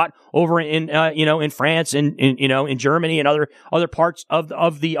were fought over in France and in Germany and other parts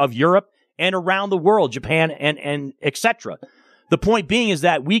of Europe and around the world, Japan and etc. The point being is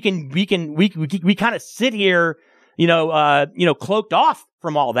that we kind of sit here, cloaked off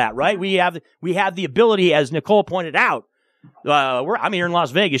from all that, right? We have the ability, as Nicole pointed out. I'm here in Las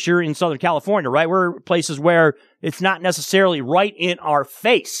Vegas. You're in Southern California, right? We're places where it's not necessarily right in our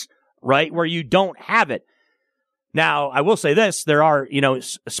face, right? Where you don't have it. Now, I will say this. There are,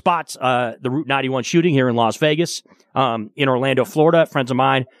 spots, the Route 91 shooting here in Las Vegas, in Orlando, Florida. Friends of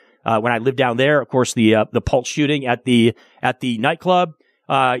mine, when I lived down there, of course, the Pulse shooting at the nightclub,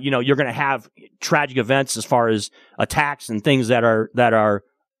 you're going to have tragic events as far as attacks and things that are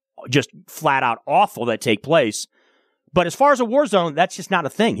just flat out awful that take place. But as far as a war zone, that's just not a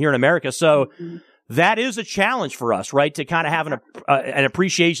thing here in America. So that is a challenge for us, right? To kind of have an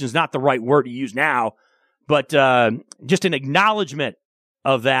appreciation is not the right word to use now, but just an acknowledgement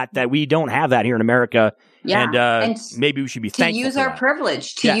of that we don't have that here in America. Yeah. And maybe we should be thankful to use for our that.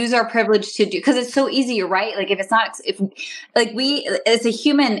 privilege, use our privilege to do, because it's so easy, right? Like it's a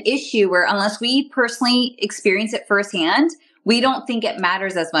human issue where unless we personally experience it firsthand, we don't think it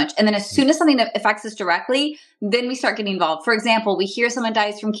matters as much. And then as soon as something affects us directly, then we start getting involved. For example, we hear someone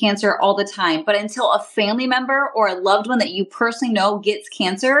dies from cancer all the time, but until a family member or a loved one that you personally know gets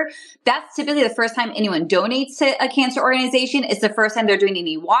cancer, that's typically the first time anyone donates to a cancer organization. It's the first time they're doing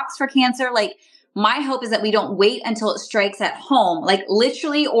any walks for cancer. Like, my hope is that we don't wait until it strikes at home, like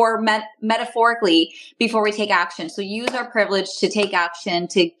literally or metaphorically, before we take action. So use our privilege to take action,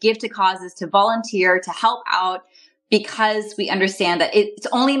 to give to causes, to volunteer, to help out, because we understand that it's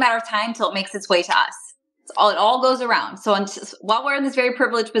only a matter of time till it makes its way to us. It all goes around. So while we're in this very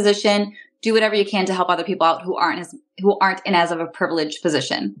privileged position, do whatever you can to help other people out who aren't in as of a privileged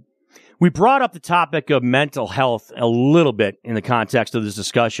position. We brought up the topic of mental health a little bit in the context of this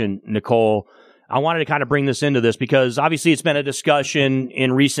discussion, Nicole. I wanted to kind of bring this into this because obviously it's been a discussion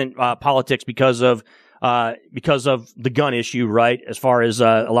in recent politics because of the gun issue, right? As far as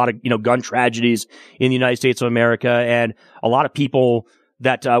a lot of gun tragedies in the United States of America, and a lot of people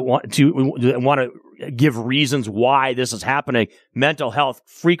that want to give reasons why this is happening. Mental health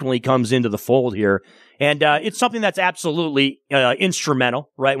frequently comes into the fold here, and it's something that's absolutely instrumental,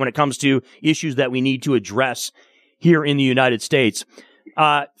 right, when it comes to issues that we need to address here in the United States.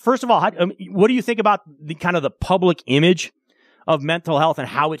 First of all, what do you think about the kind of the public image of mental health and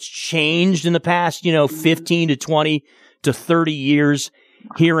how it's changed in the past, 15 to 20 to 30 years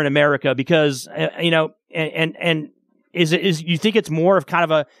here in America? Because, is you think it's more of kind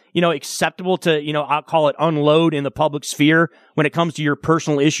of a, acceptable to, I'll call it unload in the public sphere when it comes to your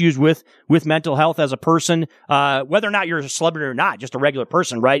personal issues with mental health as a person, whether or not you're a celebrity or not, just a regular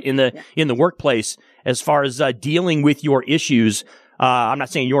person, right? In the workplace, as far as, dealing with your issues. I'm not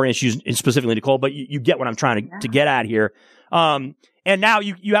saying your issues specifically, Nicole, but you get what I'm trying to get at here. And now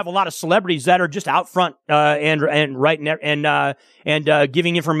you have a lot of celebrities that are just out front, and writing and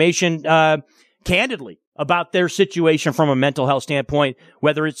giving information, candidly about their situation from a mental health standpoint,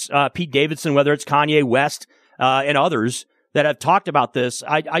 whether it's, Pete Davidson, whether it's Kanye West, and others that have talked about this.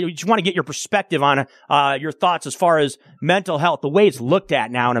 I just want to get your perspective on, your thoughts as far as mental health, the way it's looked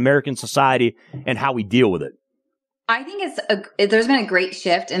at now in American society and how we deal with it. I think there's been a great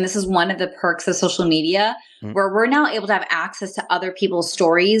shift, and this is one of the perks of social media, where we're now able to have access to other people's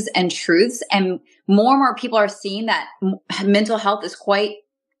stories and truths, and more people are seeing that mental health is quite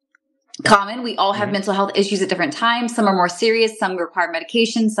common. We all have mental health issues at different times. Some are more serious, some require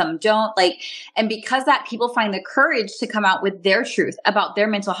medication, some don't. And because that, people find the courage to come out with their truth about their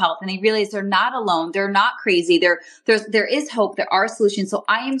mental health, and they realize they're not alone, they're not crazy. There is hope, there are solutions. So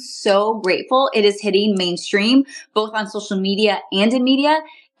I am so grateful it is hitting mainstream, both on social media and in media.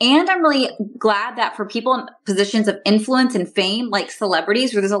 And I'm really glad that for people in positions of influence and fame, like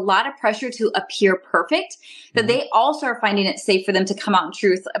celebrities, where there's a lot of pressure to appear perfect, that they also are finding it safe for them to come out in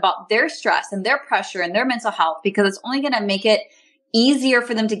truth about their stress and their pressure and their mental health, because it's only going to make it easier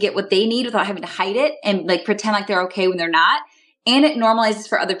for them to get what they need without having to hide it and pretend like they're okay when they're not. And it normalizes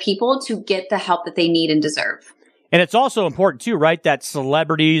for other people to get the help that they need and deserve. And it's also important too, right, that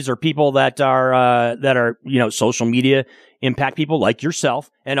celebrities or people that are social media impact people like yourself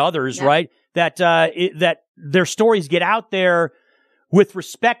and others, right, that their stories get out there with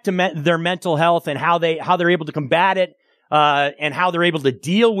respect to their mental health and how they're able to combat it, and how they're able to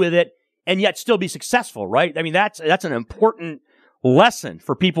deal with it and yet still be successful, right? I mean, that's an important lesson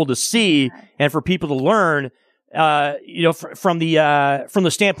for people to see and for people to learn, from the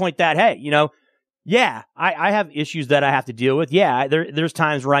standpoint that, hey, yeah, I have issues that I have to deal with. Yeah, there's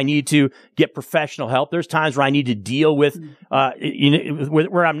times where I need to get professional help. There's times where I need to deal with,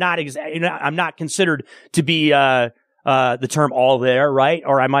 where I'm not I'm not considered to be, the term all there, right?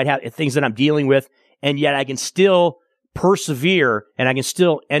 Or I might have things that I'm dealing with, and yet I can still persevere and I can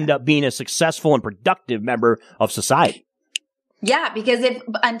still end up being a successful and productive member of society. Yeah, because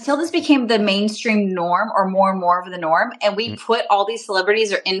until this became the mainstream norm or more and more of the norm, and we put all these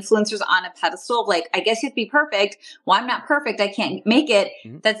celebrities or influencers on a pedestal of I guess you have to be perfect. Well, I'm not perfect. I can't make it.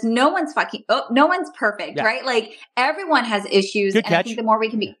 That's no one's perfect, right? Everyone has issues. Good and catch. I think the more we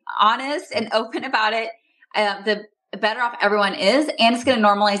can be honest and open about it, the better off everyone is. And it's going to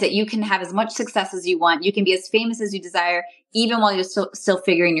normalize that you can have as much success as you want. You can be as famous as you desire, even while you're still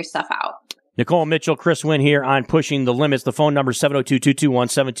figuring your stuff out. Nicole Mitchell, Chris Wynn here on Pushing the Limits. The phone number is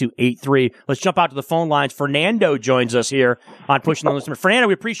 702-221-7283. Let's jump out to the phone lines. Fernando joins us here on Pushing the Limits. Fernando,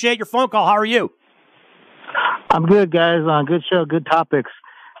 we appreciate your phone call. How are you? I'm good, guys. Good show, good topics.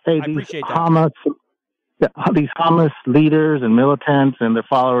 Hey, these Hamas leaders and militants and their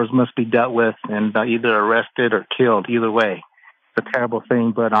followers must be dealt with and either arrested or killed. Either way, it's a terrible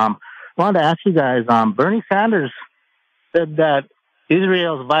thing. But I wanted to ask you guys, Bernie Sanders said that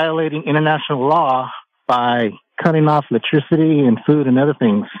Israel is violating international law by cutting off electricity and food and other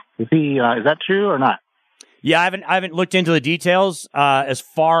things. Is that true or not? Yeah, I haven't looked into the details as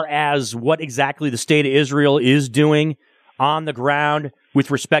far as what exactly the state of Israel is doing on the ground with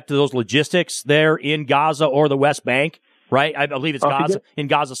respect to those logistics there in Gaza or the West Bank, right? I believe it's in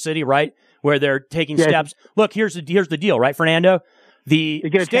Gaza City, right, where they're taking steps. Look, here's the deal, right, Fernando? The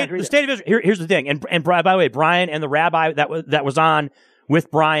state of Israel. Here's the thing, and by the way, Brian and the rabbi that was on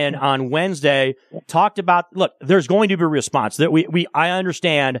with Brian on Wednesday talked about. Look, there's going to be a response that I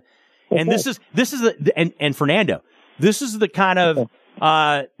understand, and this is and Fernando, this is the kind of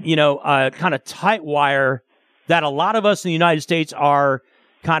kind of tight wire that a lot of us in the United States are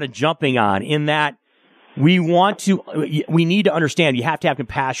kind of jumping on. In that we need to understand. You have to have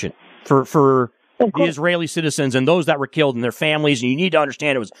compassion for the Israeli citizens and those that were killed and their families. And you need to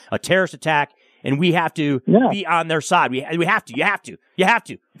understand it was a terrorist attack, and we have to be on their side. We have to. You have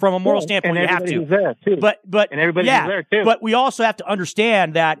to. From a moral standpoint, you have to. There too. But everybody's there too. But we also have to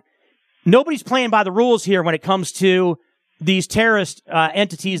understand that nobody's playing by the rules here when it comes to these terrorist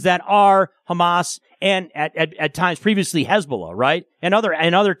entities that are Hamas and at times previously Hezbollah, right? And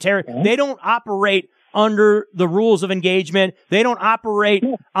other terror. They don't operate under the rules of engagement. They don't operate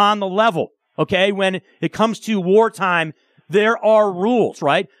on the level. Okay, when it comes to wartime, there are rules,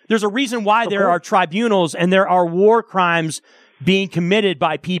 right? There's a reason why there are tribunals and there are war crimes being committed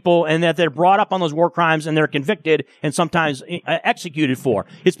by people, and that they're brought up on those war crimes and they're convicted and sometimes executed for.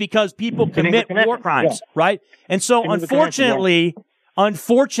 It's because people commit war crimes, right? And so, unfortunately,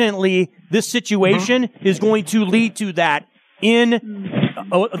 this situation is going to lead to that in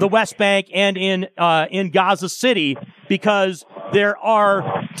the West Bank and in Gaza City, because there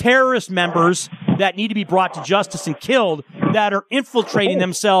are terrorist members that need to be brought to justice and killed that are infiltrating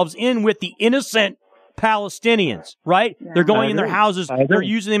themselves in with the innocent Palestinians, right? They're going in their houses. They're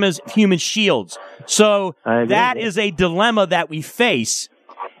using them as human shields. So that is a dilemma that we face.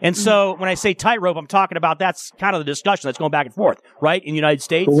 And so when I say tightrope, I'm talking about that's kind of the discussion that's going back and forth, right? In the United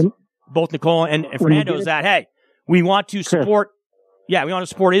States, both Nicole and Fernando is that, hey, we want to support we want to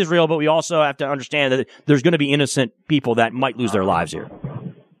support Israel, but we also have to understand that there's going to be innocent people that might lose their lives here.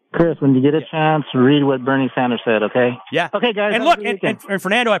 Chris, when you get a chance, read what Bernie Sanders said, okay? Yeah. Okay, guys. And look, and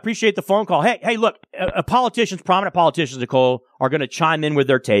Fernando, I appreciate the phone call. Hey, look, prominent politicians, Nicole, are going to chime in with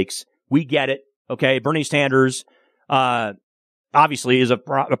their takes. We get it, okay? Bernie Sanders, obviously, is a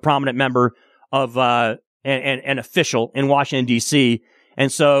prominent member of an official in Washington, D.C., and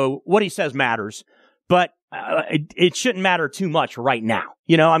so what he says matters. But it shouldn't matter too much right now.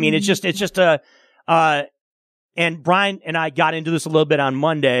 You know, I mean, it's just and Brian and I got into this a little bit on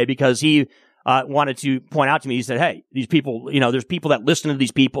Monday because he wanted to point out to me, he said, hey, these people, there's people that listen to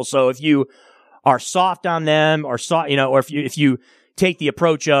these people. So if you are soft on them or if you take the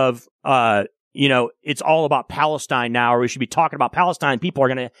approach of, it's all about Palestine now, or we should be talking about Palestine, people are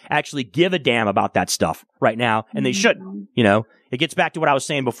going to actually give a damn about that stuff right now. And they shouldn't, It gets back to what I was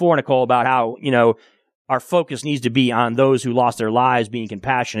saying before, Nicole, about how, our focus needs to be on those who lost their lives, being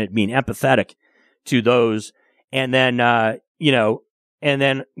compassionate, being empathetic to those. And then, and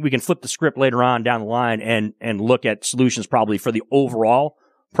then we can flip the script later on down the line and look at solutions probably for the overall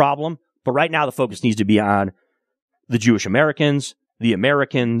problem. But right now the focus needs to be on the Jewish Americans, the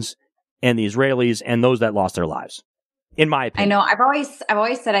Americans, and the Israelis, and those that lost their lives. In my opinion. I know. I've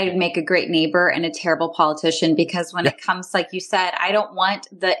always said I'd make a great neighbor and a terrible politician, because when it comes, like you said, I don't want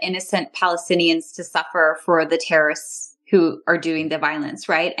the innocent Palestinians to suffer for the terrorists who are doing the violence,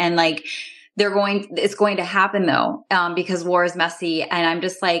 right? And it's going to happen though, because war is messy. And I'm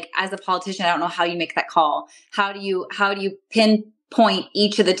just like, as a politician, I don't know how you make that call. How do you pinpoint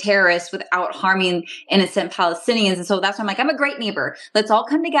each of the terrorists without harming innocent Palestinians? And so that's why I'm like, I'm a great neighbor. Let's all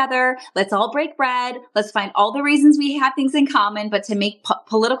come together. Let's all break bread. Let's find all the reasons we have things in common, but to make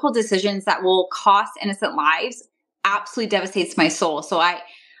political decisions that will cost innocent lives absolutely devastates my soul. So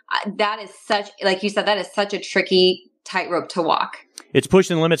that is such, like you said, that is such a tricky tightrope to walk. It's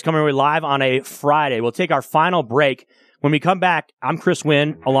Pushing the Limits, coming live on a Friday. We'll take our final break. When we come back, I'm Chris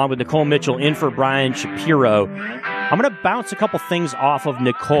Wynn, along with Nicole Mitchell, in for Brian Shapiro. I'm going to bounce a couple things off of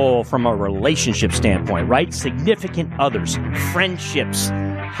Nicole from a relationship standpoint, right? Significant others, friendships,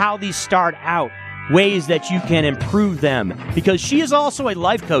 how these start out, ways that you can improve them, because she is also a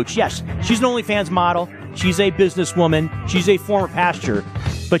life coach. Yes, she's an OnlyFans model. She's a businesswoman. She's a former pastor.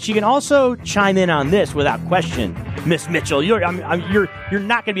 But she can also chime in on this without question. Miss Mitchell, you're not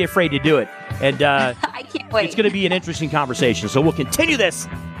going to be afraid to do it. And I can't wait. It's going to be an interesting conversation. So we'll continue this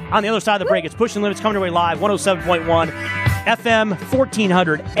on the other side of the break. It's Pushing Limits coming your way live, 107.1 FM,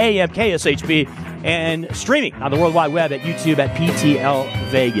 1400 AM KSHB, and streaming on the World Wide Web at YouTube at PTL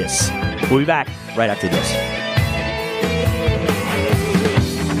Vegas. We'll be back right after this.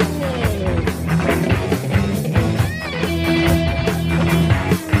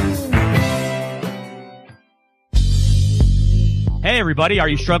 Hey everybody, are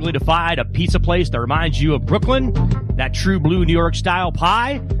you struggling to find a pizza place that reminds you of Brooklyn? That true blue New York style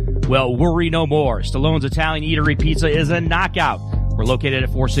pie? Well, worry no more. Stallone's Italian Eatery Pizza is a knockout. We're located at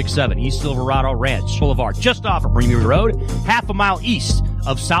 467 East Silverado Ranch Boulevard, just off of Premium Road, half a mile east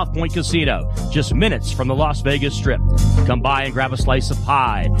of South Point Casino, just minutes from the Las Vegas Strip. Come by and grab a slice of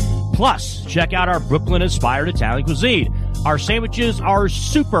pie. Plus, check out our Brooklyn-inspired Italian cuisine. Our sandwiches are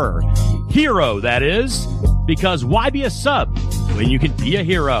super hero, that is, because why be a sub when you can be a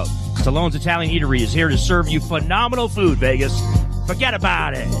hero? Stallone's Italian Eatery is here to serve you phenomenal food, Vegas. Forget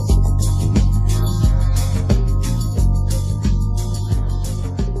about it.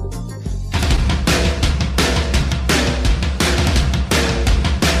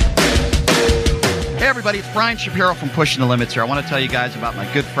 Hey everybody, it's Brian Shapiro from Pushing the Limits here. I want to tell you guys about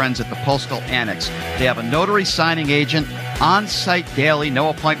my good friends at the Postal Annex. They have a notary signing agent on site daily, no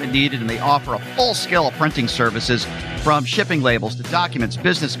appointment needed, and they offer a full scale of printing services from shipping labels to documents,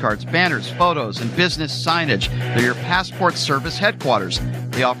 business cards, banners, photos, and business signage. They're your passport service headquarters.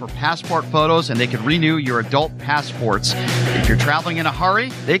 They offer passport photos, and they can renew your adult passports. If you're traveling in a hurry,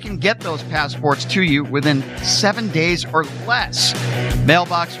 they can get those passports to you within 7 days or less.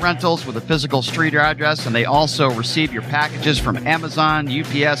 Mailbox rentals with a physical street address, and they also receive your packages from Amazon,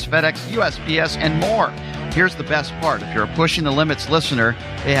 UPS, FedEx, USPS, and more. Here's the best part. If you're a Pushing the Limits listener,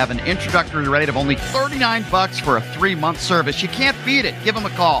 they have an introductory rate of only $39 for a 3-month service. You can't beat it. Give them a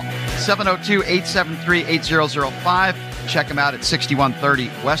call. 702-873-8005. Check them out at 6130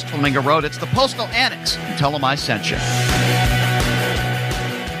 West Flamingo Road. It's the Postal Annex. And tell them I sent you.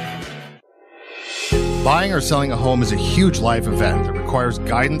 Buying or selling a home is a huge life event that requires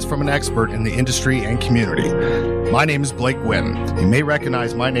guidance from an expert in the industry and community. My name is Blake Wynn. You may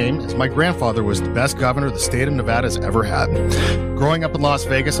recognize my name as my grandfather was the best governor the state of Nevada has ever had. Growing up in Las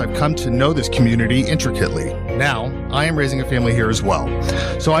Vegas, I've come to know this community intricately. Now, I am raising a family here as well,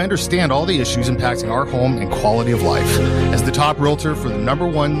 so I understand all the issues impacting our home and quality of life. As the top realtor for the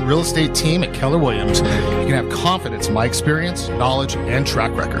 #1 real estate team at Keller Williams, you can have confidence in my experience, knowledge, and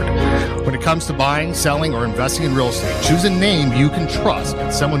track record. When it comes to buying, selling, or investing in real estate, choose a name you can trust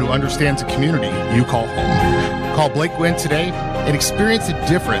and someone who understands the community you call home. Call Blake Wynn today and experience the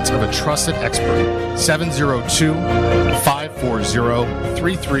difference of a trusted expert.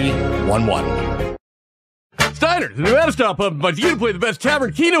 702-540-3311. Steiner's, the Nevada style pub, invites you to play the best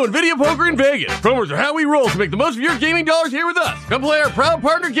tavern, keno, and video poker in Vegas. Promos are how we roll to make the most of your gaming dollars here with us. Come play our proud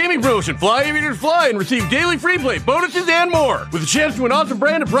partner gaming promotion, Fly Aviators Fly, and receive daily free play, bonuses, and more. With a chance to win awesome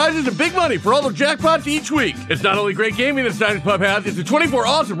brand of prizes and big money for all the jackpots each week. It's not only great gaming that Steiner's Pub has, it's the 24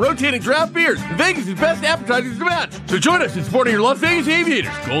 awesome rotating draft beers and Vegas' best appetizers to match. So join us in supporting your Las Vegas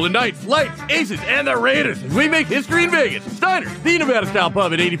Aviators, Golden Knights, Lights, Aces, and the Raiders as we make history in Vegas. Steiner's, the Nevada style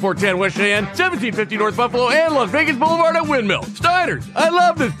pub at 8410 West Cheyenne, 1750 North Buffalo, and Las Vegas Boulevard at Windmill. Steiner's, I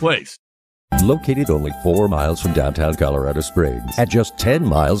love this place. Located only 4 miles from downtown Colorado Springs, at just 10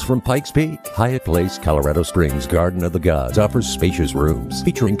 miles from Pikes Peak, Hyatt Place Colorado Springs Garden of the Gods offers spacious rooms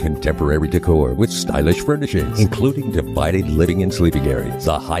featuring contemporary decor with stylish furnishings, including divided living and sleeping areas,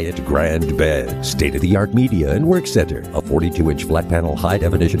 the Hyatt Grand Bed, state-of-the-art media and work center, a 42-inch flat-panel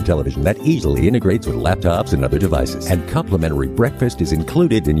high-definition television that easily integrates with laptops and other devices, and complimentary breakfast is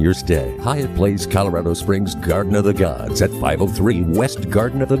included in your stay. Hyatt Place Colorado Springs Garden of the Gods at 503 West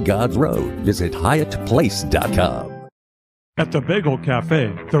Garden of the Gods Road. Visit HyattPlace.com. At the Bagel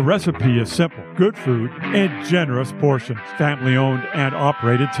Cafe, the recipe is simple, good food, and generous portions. Family owned and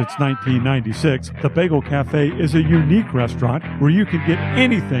operated since 1996, the Bagel Cafe is a unique restaurant where you can get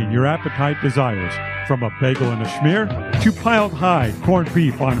anything your appetite desires. From a bagel and a schmear to piled high corned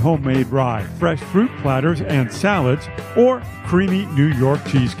beef on homemade rye, fresh fruit platters and salads, or creamy New York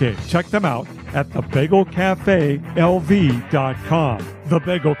cheesecake. Check them out at thebagelcafeLV.com. The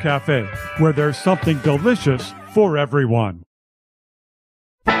Bagel Cafe, where there's something delicious for everyone.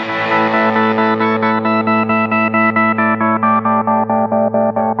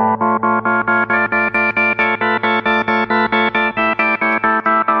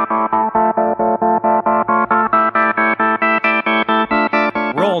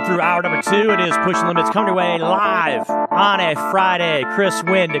 Pushing Limits coming your way live on a Friday. Chris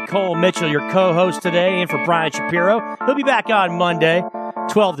Wynn, Nicole Mitchell, your co-host today, and for Brian Shapiro. He'll be back on Monday,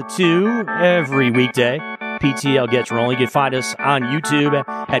 12 to 2, every weekday. PTL gets rolling. You can find us on YouTube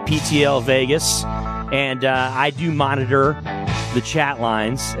at PTL Vegas. And I do monitor the chat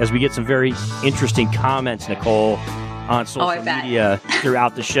lines as we get some very interesting comments, Nicole, on social media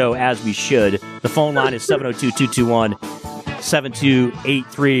throughout the show, as we should. The phone line is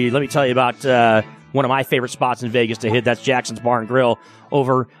 702-221-7283. Let me tell you about one of my favorite spots in Vegas to hit. That's Jackson's Bar and Grill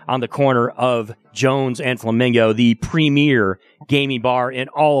over on the corner of Jones and Flamingo, the premier gaming bar in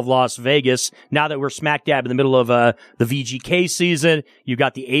all of Las Vegas. Now that we're smack dab in the middle of the VGK season, you've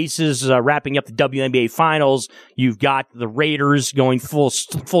got the Aces wrapping up the WNBA Finals. You've got the Raiders going full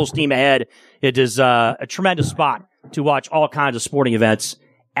steam ahead. It is a tremendous spot to watch all kinds of sporting events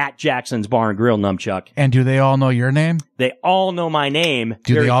at Jackson's Bar and Grill, Numchuck. And do they all know your name? They all know my name.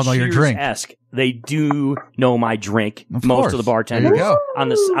 Do they all know your drink? They do know my drink. Most of the bartenders on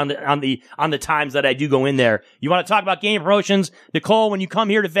the times that I do go in there. You want to talk about game promotions, Nicole? When you come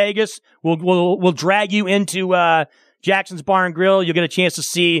here to Vegas, we'll drag you into Jackson's Bar and Grill. You'll get a chance to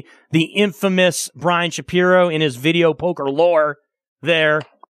see the infamous Brian Shapiro in his video poker lore there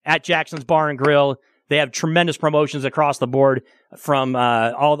at Jackson's Bar and Grill. They have tremendous promotions across the board from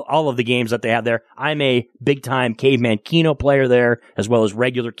all of the games that they have there. I'm a big-time Caveman Keno player there, as well as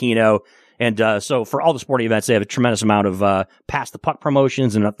regular Keno. And so for all the sporting events, they have a tremendous amount of pass the puck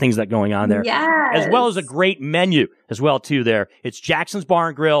promotions and things that are going on there. Yes. As well as a great menu as well, too, there. It's Jackson's Bar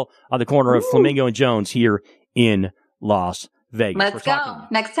and Grill on the corner of Flamingo and Jones here in Las Vegas. Let's go.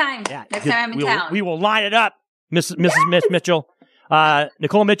 Next time. Yeah, next time I'm in town. We will line it up, Mrs. Mitchell.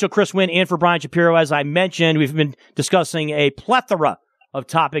 Nicole Mitchell, Chris Wynn, and for Brian Shapiro. As I mentioned, we've been discussing a plethora of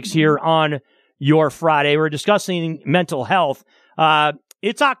topics here on your Friday. We're discussing mental health.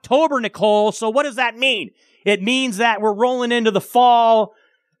 It's October, Nicole, so what does that mean? It means that we're rolling into the fall,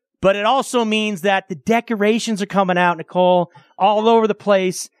 but it also means that the decorations are coming out, Nicole, all over the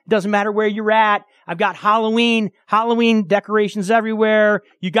place. It doesn't matter where you're at. I've got Halloween decorations everywhere.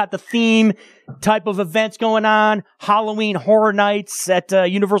 You got the theme type of events going on. Halloween Horror Nights at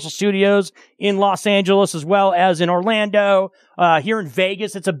Universal Studios in Los Angeles, as well as in Orlando. Here in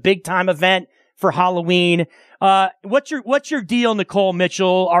Vegas, it's a big time event for Halloween. What's your deal, Nicole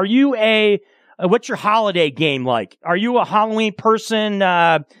Mitchell? Are you what's your holiday game like? Are you a Halloween person?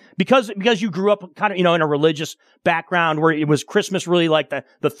 Because you grew up kind of, in a religious background where it was Christmas really like the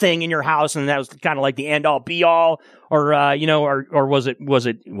thing in your house, and that was kind of like the end all be all, or was it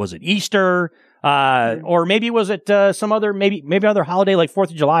Easter? Or maybe was it some other maybe other holiday like 4th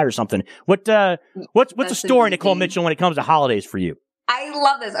of July or something? What's the story, Nicole Mitchell, when it comes to holidays for you? I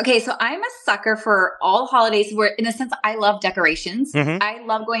love this. Okay, so I'm a sucker for all holidays where, in a sense, I love decorations. Mm-hmm. I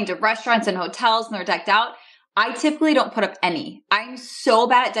love going to restaurants and hotels and they're decked out. I typically don't put up any. I'm so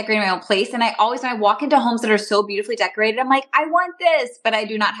bad at decorating my own place. And I always, when I walk into homes that are so beautifully decorated, I'm like, I want this, but I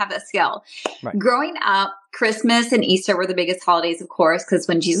do not have that skill. Right. Growing up, Christmas and Easter were the biggest holidays, of course, because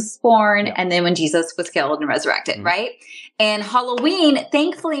when Jesus was born and then when Jesus was killed and resurrected, right? And Halloween,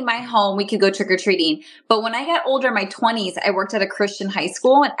 thankfully, in my home, we could go trick-or-treating. But when I got older, in my 20s, I worked at a Christian high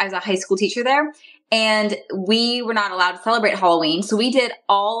school, and I was a high school teacher there. And we were not allowed to celebrate Halloween. So we did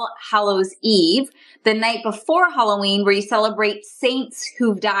All Hallows Eve, the night before Halloween, where you celebrate saints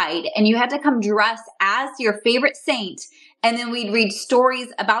who've died. And you had to come dressed as your favorite saint. And then we'd read stories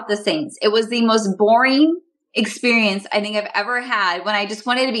about the saints. It was the most boring experience I think I've ever had, when I just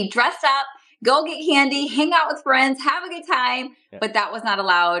wanted to be dressed up, go get candy, hang out with friends, have a good time. Yeah. But that was not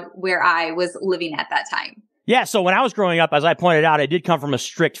allowed where I was living at that time. Yeah, so when I was growing up, as I pointed out, I did come from a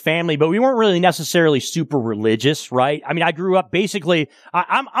strict family, but we weren't really necessarily super religious, right? I mean, I grew up basically,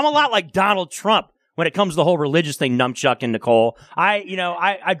 I'm a lot like Donald Trump when it comes to the whole religious thing, Numchuck and Nicole.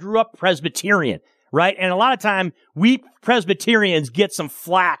 I grew up Presbyterian, right? And a lot of time, we Presbyterians get some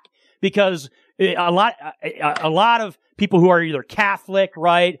flack because a lot of people who are either Catholic,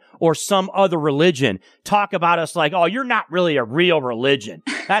 right, or some other religion talk about us like, oh, you're not really a real religion.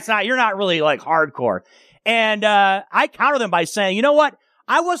 You're not really like hardcore. And I counter them by saying, you know what?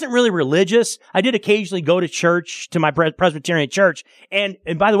 I wasn't really religious. I did occasionally go to church, to my Presbyterian church. And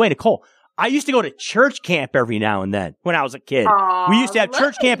by the way, Nicole, I used to go to church camp every now and then when I was a kid. Aww, we used to have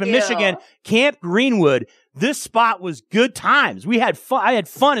church camp in Michigan, Camp Greenwood. This spot was good times. We had fun. I had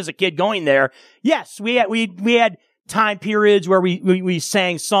fun as a kid going there. Yes, we had time periods where we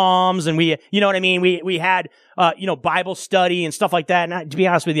sang psalms, and we, you know what I mean? We had, Bible study and stuff like that. And to be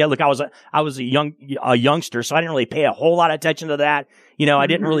honest with you, look, I was a youngster, so I didn't really pay a whole lot of attention to that. I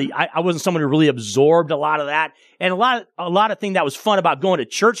didn't really, I wasn't someone who really absorbed a lot of that. And a lot of thing that was fun about going to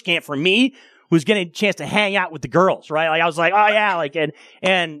church camp for me was getting a chance to hang out with the girls, right? Like I was like, oh yeah, like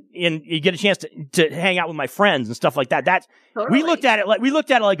and you get a chance to hang out with my friends and stuff like that. That's we looked at it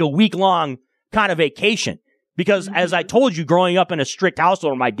like a week long kind of vacation. Because as I told you, growing up in a strict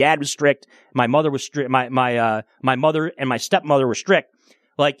household, my dad was strict, my mother was strict, my mother and my stepmother were strict.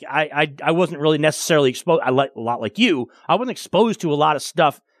 Like I wasn't really necessarily exposed. A lot like you, I wasn't exposed to a lot of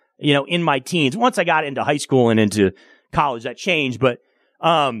stuff, in my teens. Once I got into high school and into college, that changed. But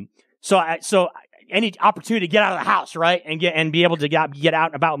so any opportunity to get out of the house, right, and be able to get out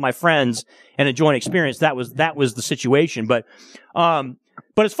and about with my friends and enjoy an experience, that was the situation. But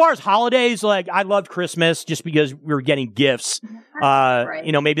as far as holidays, like I loved Christmas just because we were getting gifts. Right.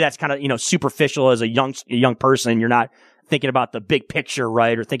 Maybe that's kind of superficial as a young person. You're not thinking about the big picture,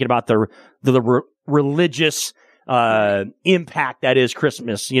 right, or thinking about the religious impact that is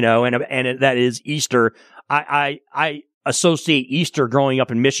Christmas, and that is Easter. I associate Easter growing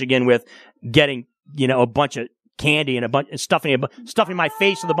up in Michigan with getting a bunch of candy and a bunch stuffing my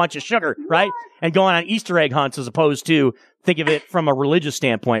face with a bunch of sugar, right, and going on Easter egg hunts as opposed to think of it from a religious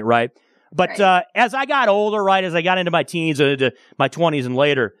standpoint, right? But as I got older, right, as I got into my teens, into my 20s and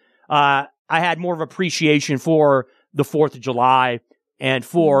later, I had more of appreciation for the 4th of July and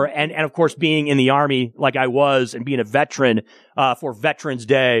and of course being in the Army like I was and being a veteran for Veterans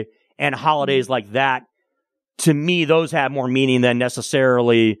Day and holidays like that. To me, those have more meaning than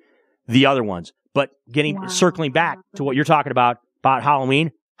necessarily the other ones. But circling back to what you're talking about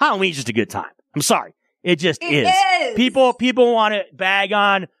Halloween, Halloween's just a good time. I'm sorry. It just is. People want to bag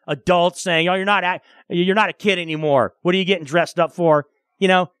on adults saying, "Oh, you're not a kid anymore. What are you getting dressed up for?"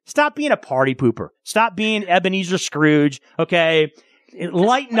 Stop being a party pooper. Stop being Ebenezer Scrooge. Okay,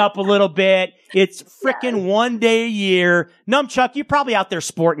 lighten up a little bit. It's frickin' one day a year. Numchuck, you're probably out there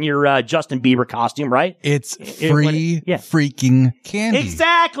sporting your Justin Bieber costume, right? It's free freaking candy.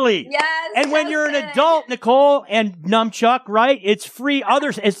 Exactly. Yes. And when you're an adult, Nicole and Numchuck, right? It's free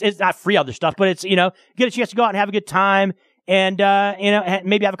others. It's not free other stuff, but it's, get a chance to go out and have a good time and,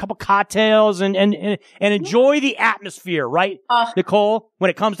 maybe have a couple cocktails and enjoy the atmosphere, right? Nicole, when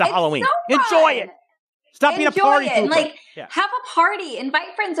it comes to Halloween, so enjoy it. Stop being a party pooper. And have a party,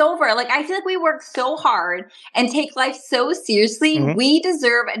 invite friends over. Like, I feel like we work so hard and take life so seriously. Mm-hmm. We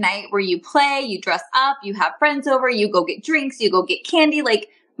deserve a night where you play, you dress up, you have friends over, you go get drinks, you go get candy. Like,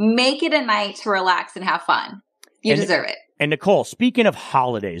 make it a night to relax and have fun. You deserve it. And Nicole, speaking of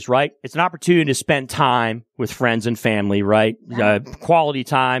holidays, right? It's an opportunity to spend time with friends and family, right? Quality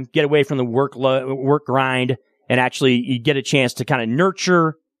time, get away from the work grind, and actually you get a chance to kind of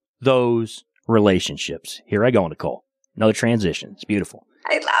nurture those relationships. Here I go, Nicole. Another transition. It's beautiful.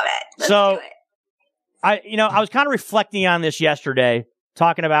 I love it. Let's do it. I was kind of reflecting on this yesterday,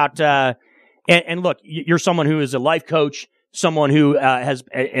 talking about, and look, you're someone who is a life coach, someone who has,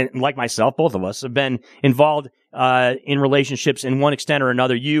 and like myself, both of us have been involved in relationships in one extent or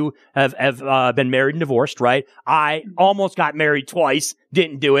another. You have been married and divorced, right? I almost got married twice,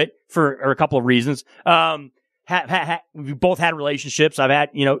 didn't do it for a couple of reasons. We both had relationships. I've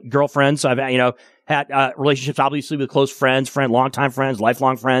had, girlfriends. I've had, relationships, obviously, with close friends, longtime friends,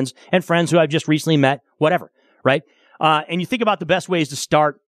 lifelong friends, and friends who I've just recently met, whatever, right? And you think about the best ways to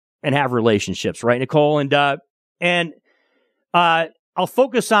start and have relationships, right, Nicole? And I'll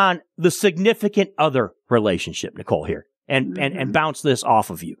focus on the significant other relationship, Nicole, here, and bounce this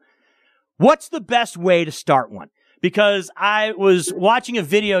off of you. What's the best way to start one? Because I was watching a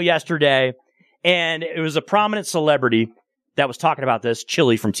video yesterday, and it was a prominent celebrity that was talking about this,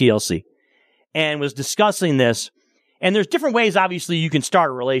 Chili from TLC, and was discussing this. And there's different ways, obviously, you can start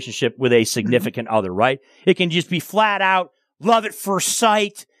a relationship with a significant other, right? It can just be flat out, love at first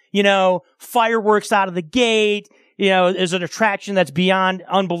sight, fireworks out of the gate, there's an attraction that's beyond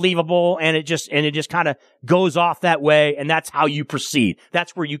unbelievable, and it just kind of goes off that way, and that's how you proceed.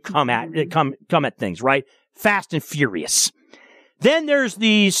 That's where you come at things, right? Fast and furious. Then there's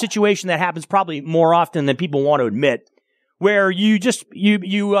the situation that happens probably more often than people want to admit, where you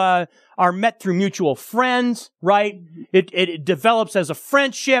are met through mutual friends, right? It develops as a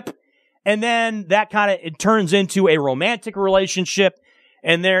friendship, and then that it turns into a romantic relationship,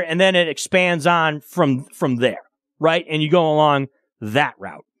 and then it expands on from there, right? And you go along that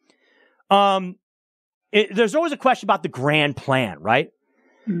route. There's always a question about the grand plan, right?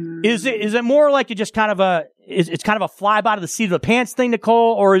 Is it more like it's kind of a fly by the seat of the pants thing,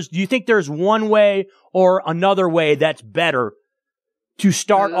 Nicole, or do you think there's one way or another way that's better to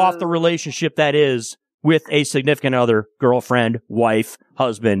start off the relationship that is with a significant other, girlfriend, wife,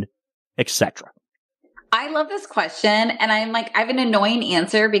 husband, etc.? I love this question, and I'm like, I have an annoying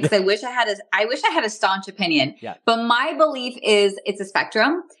answer because I wish I had a staunch opinion. Yeah. But my belief is it's a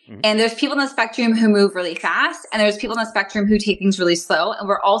spectrum, and there's people on the spectrum who move really fast, and there's people on the spectrum who take things really slow, and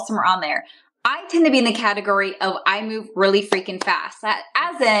we're all somewhere on there. I tend to be in the category of I move really freaking fast.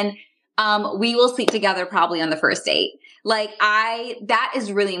 As in, we will sleep together probably on the first date. That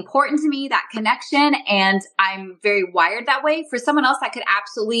is really important to me, that connection. And I'm very wired that way. For someone else, that could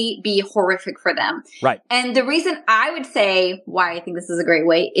absolutely be horrific for them. Right. And the reason I would say why I think this is a great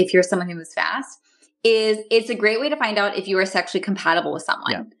way, if you're someone who moves fast, is it's a great way to find out if you are sexually compatible with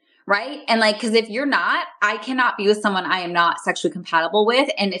someone. Yeah. Right. And cause if you're not, I cannot be with someone I am not sexually compatible with.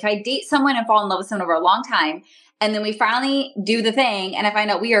 And if I date someone and fall in love with someone over a long time, and then we finally do the thing, and I find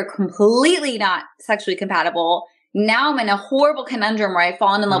out we are completely not sexually compatible, now I'm in a horrible conundrum where I've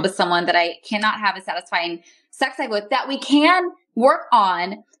fallen in love with someone that I cannot have a satisfying sex life with that we can work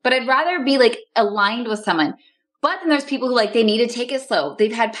on, but I'd rather be aligned with someone. But then there's people who they need to take it slow.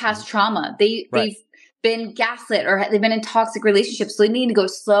 They've had past trauma. They've been gaslit or they've been in toxic relationships. So they need to go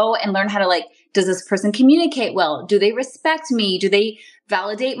slow and learn how to does this person communicate well? Do they respect me? Do they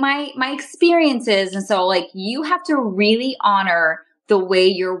validate my experiences? And so you have to really honor the way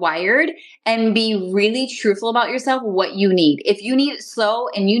you're wired and be really truthful about yourself, what you need. If you need it slow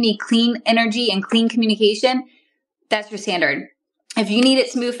and you need clean energy and clean communication, that's your standard. If you need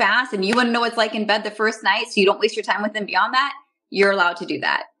it to move fast and you want to know what it's like in bed the first night so you don't waste your time with them beyond that, you're allowed to do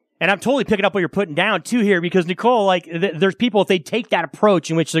that. And I'm totally picking up what you're putting down too here, because Nicole, there's people, if they take that approach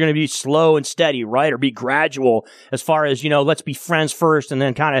in which they're going to be slow and steady, right? Or be gradual as far as, let's be friends first and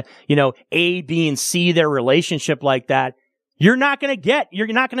then kind of, A, B, and C their relationship like that. You're not going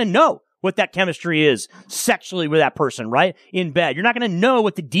to know what that chemistry is sexually with that person, right? In bed. You're not going to know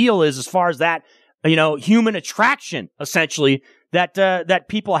what the deal is as far as that, human attraction, essentially, that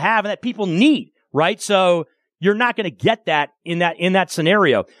people have and that people need, right? So you're not going to get that in that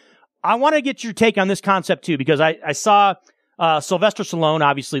scenario. I want to get your take on this concept too, because I saw, Sylvester Stallone,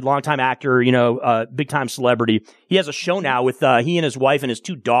 obviously longtime actor, big time celebrity. He has a show now with, he and his wife and his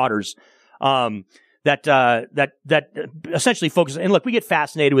two daughters, that essentially focuses, and look, we get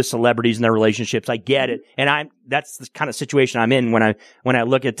fascinated with celebrities and their relationships. I get it. And that's the kind of situation I'm in when I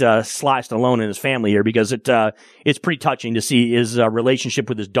look at, Sly Stallone and his family here, because it's pretty touching to see his, relationship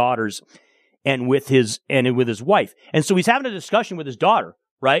with his daughters and with his wife. And so he's having a discussion with his daughter,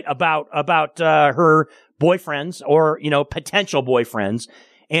 right? About her boyfriends or, potential boyfriends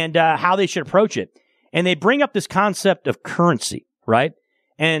and, how they should approach it. And they bring up this concept of currency, right?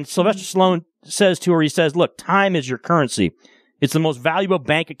 And Sylvester Stallone says to her, he says, look, time is your currency. It's the most valuable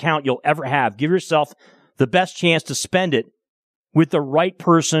bank account you'll ever have. Give yourself the best chance to spend it with the right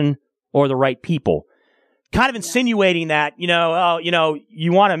person or the right people. Kind of insinuating that, you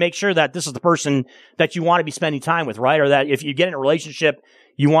want to make sure that this is the person that you want to be spending time with, right? Or that if you get in a relationship,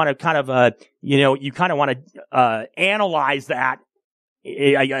 you want to kind of, you kind of want to, analyze that,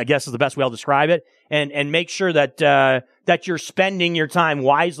 I guess is the best way I'll describe it, and make sure that that you're spending your time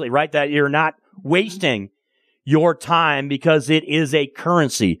wisely, right? That you're not wasting your time, because it is a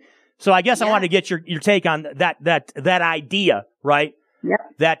currency. So I guess I want to get your take on that idea, right? Yeah.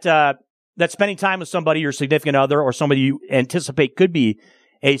 That spending time with somebody, your significant other, or somebody you anticipate could be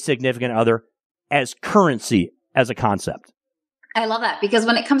a significant other, as currency as a concept. I love that, because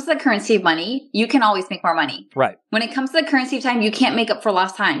when it comes to the currency of money, you can always make more money. Right. When it comes to the currency of time, you can't make up for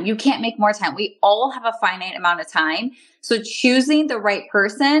lost time. You can't make more time. We all have a finite amount of time. So choosing the right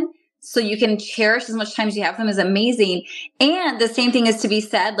person so you can cherish as much time as you have with them is amazing. And the same thing is to be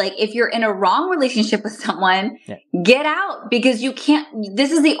said, if you're in a wrong relationship with someone, get out, because you can't,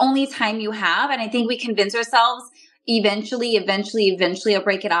 this is the only time you have. And I think we convince ourselves eventually I'll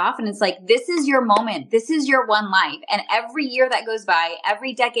break it off. And it's this is your moment. This is your one life. And every year that goes by,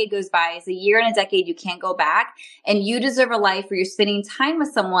 every decade goes by, is a year and a decade you can't go back. And you deserve a life where you're spending time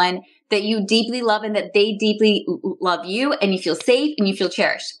with someone that you deeply love and that they deeply love you, and you feel safe and you feel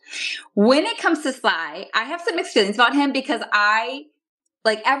cherished. When it comes to Sly, I have some mixed feelings about him, because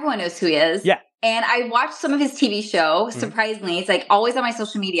everyone knows who he is. Yeah. And I watched some of his TV show. Surprisingly, it's always on my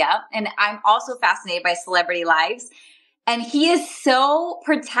social media. And I'm also fascinated by celebrity lives. And he is so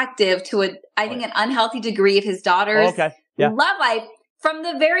protective to I think an unhealthy degree of his daughter's love life, from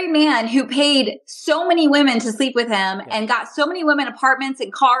the very man who paid so many women to sleep with him and got so many women apartments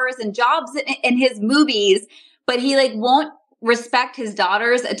and cars and jobs in his movies. But he won't respect his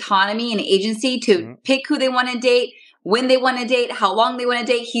daughter's autonomy and agency to pick who they want to date, when they want to date, how long they want to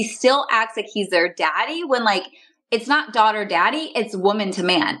date. He still acts like he's their daddy, when it's not daughter daddy, it's woman to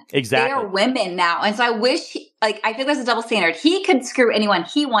man. Exactly. They are women now. And so I wish, I think there's a double standard. He could screw anyone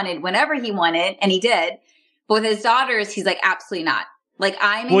he wanted whenever he wanted, and he did. But with his daughters, he's like, absolutely not. Like,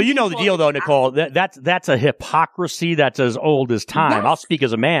 well, you know the deal, though, Nicole. That's a hypocrisy that's as old as time. Yes. I'll speak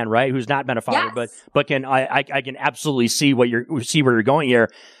as a man, right, who's not been a father, but I can absolutely see where you're going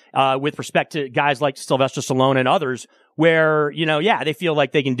here with respect to guys like Sylvester Stallone and others, where they feel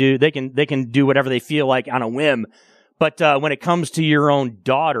like they can do whatever they feel like on a whim. But when it comes to your own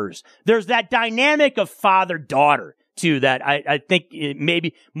daughters, there's that dynamic of father-daughter too that I think it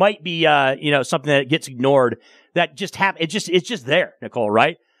might be something that gets ignored. That just happens. It's just there, Nicole,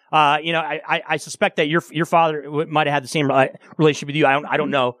 right? I suspect that your father might have had the same relationship with you. I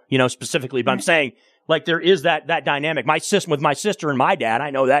don't know, specifically, but I'm saying, like, there is that dynamic. With my sister and my dad,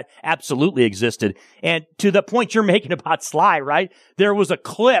 I know that absolutely existed. And to the point you're making about Sly, right? There was a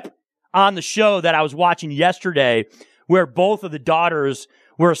clip on the show that I was watching yesterday where both of the daughters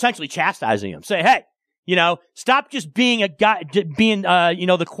were essentially chastising him, saying, hey, stop just being a guy,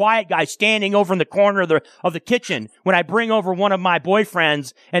 the quiet guy standing over in the corner of the kitchen when I bring over one of my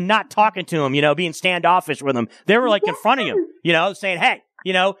boyfriends and not talking to him, being standoffish with him. They were like confronting him, saying, hey,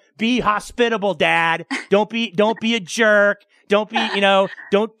 be hospitable, Dad. Don't be a jerk. Don't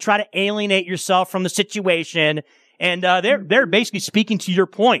try to alienate yourself from the situation. And, they're basically speaking to your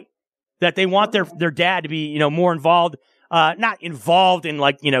point that they want their dad to be, more involved. Not involved in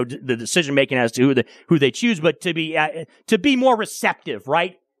the decision making as to who they choose, but to be more receptive,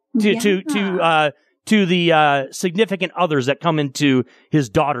 right? To the significant others that come into his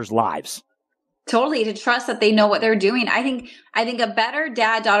daughter's lives. Totally, to trust that they know what they're doing. I think a better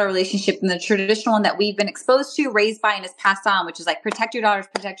dad-daughter relationship than the traditional one that we've been exposed to, raised by, and is passed on, which is like protect your daughters,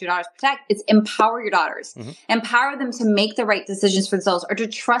 it's empower your daughters. Mm-hmm. Empower them to make the right decisions for themselves, or to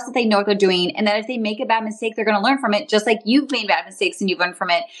trust that they know what they're doing, and that if they make a bad mistake, they're going to learn from it, just like you've made bad mistakes and you've learned from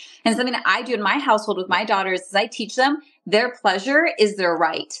it. And something that I do in my household with my daughters is I teach them their pleasure is their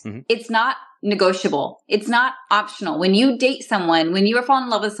right. Mm-hmm. It's not negotiable. It's not optional. When you date someone, when you are falling in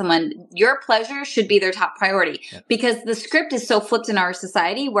love with someone, your pleasure should be their top priority, because the script is so flipped in our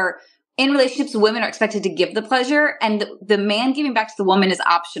society where in relationships, women are expected to give the pleasure and the man giving back to the woman is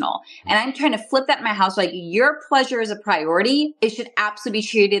optional. And I'm trying to flip that in my house. Like, your pleasure is a priority. It should absolutely be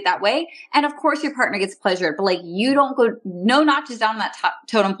treated that way. And of course your partner gets pleasure, but you don't go, no notches down on that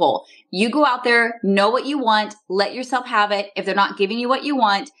totem pole. You go out there, know what you want, let yourself have it. If they're not giving you what you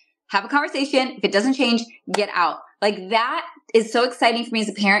want, have a conversation. If it doesn't change, get out. That is so exciting for me as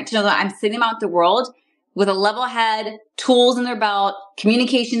a parent to know that I'm sending them out the world with a level head, tools in their belt,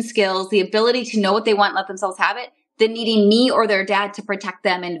 communication skills, the ability to know what they want, let themselves have it, than needing me or their dad to protect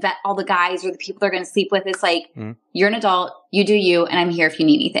them and vet all the guys or the people they're going to sleep with. It's you're an adult, you do you, and I'm here if you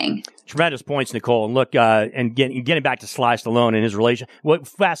need anything. Tremendous points, Nicole. And look, and getting back to Sly Stallone and his relation, what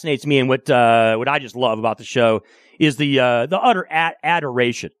fascinates me and what I just love about the show is the utter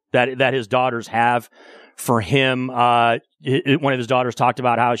adoration that his daughters have for him. One of his daughters talked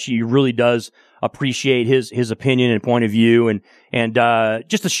about how she really does appreciate his opinion and point of view, and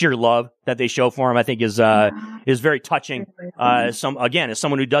just the sheer love that they show for him, I think is very touching. As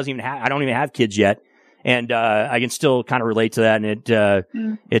someone who doesn't even I don't even have kids yet, and I can still kind of relate to that, and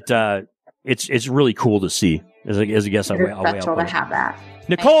it's really cool to see. As I guess it's special to have that.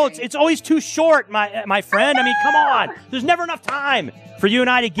 Nicole, it's always too short, my friend. I mean, come on. There's never enough time for you and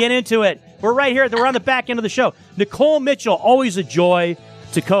I to get into it. We're right here. We're on the back end of the show. Nicole Mitchell, always a joy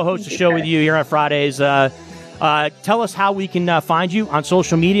to co-host the show with you here on Fridays. Tell us how we can find you on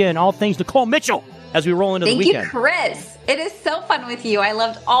social media and all things Nicole Mitchell as we roll into the weekend. Thank you, Chris. It is so fun with you. I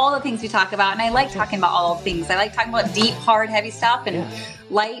loved all the things we talk about, and I like talking about all the things. I like talking about deep, hard, heavy stuff and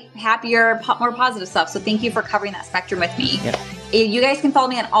light, happier, more positive stuff. So thank you for covering that spectrum with me. Yeah. You guys can follow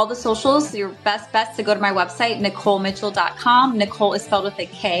me on all the socials. Your best to go to my website, NicoleMitchell.com. Nicole is spelled with a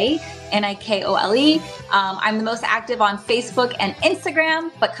K, Nikole. I'm the most active on Facebook and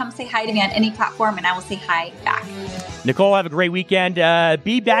Instagram, but come say hi to me on any platform and I will say hi back. Nicole, have a great weekend.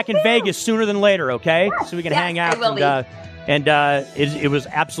 Be back in Vegas sooner than later, okay? So we can hang out. It was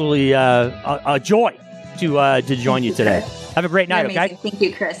absolutely a joy to join you today. Have a great night, okay? Thank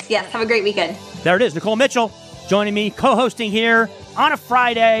you, Chris. Yes, have a great weekend. There it is. Nicole Mitchell joining me, co-hosting here on a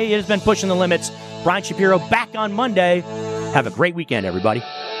Friday. It has been Pushing the Limits. Brian Shapiro back on Monday. Have a great weekend, everybody.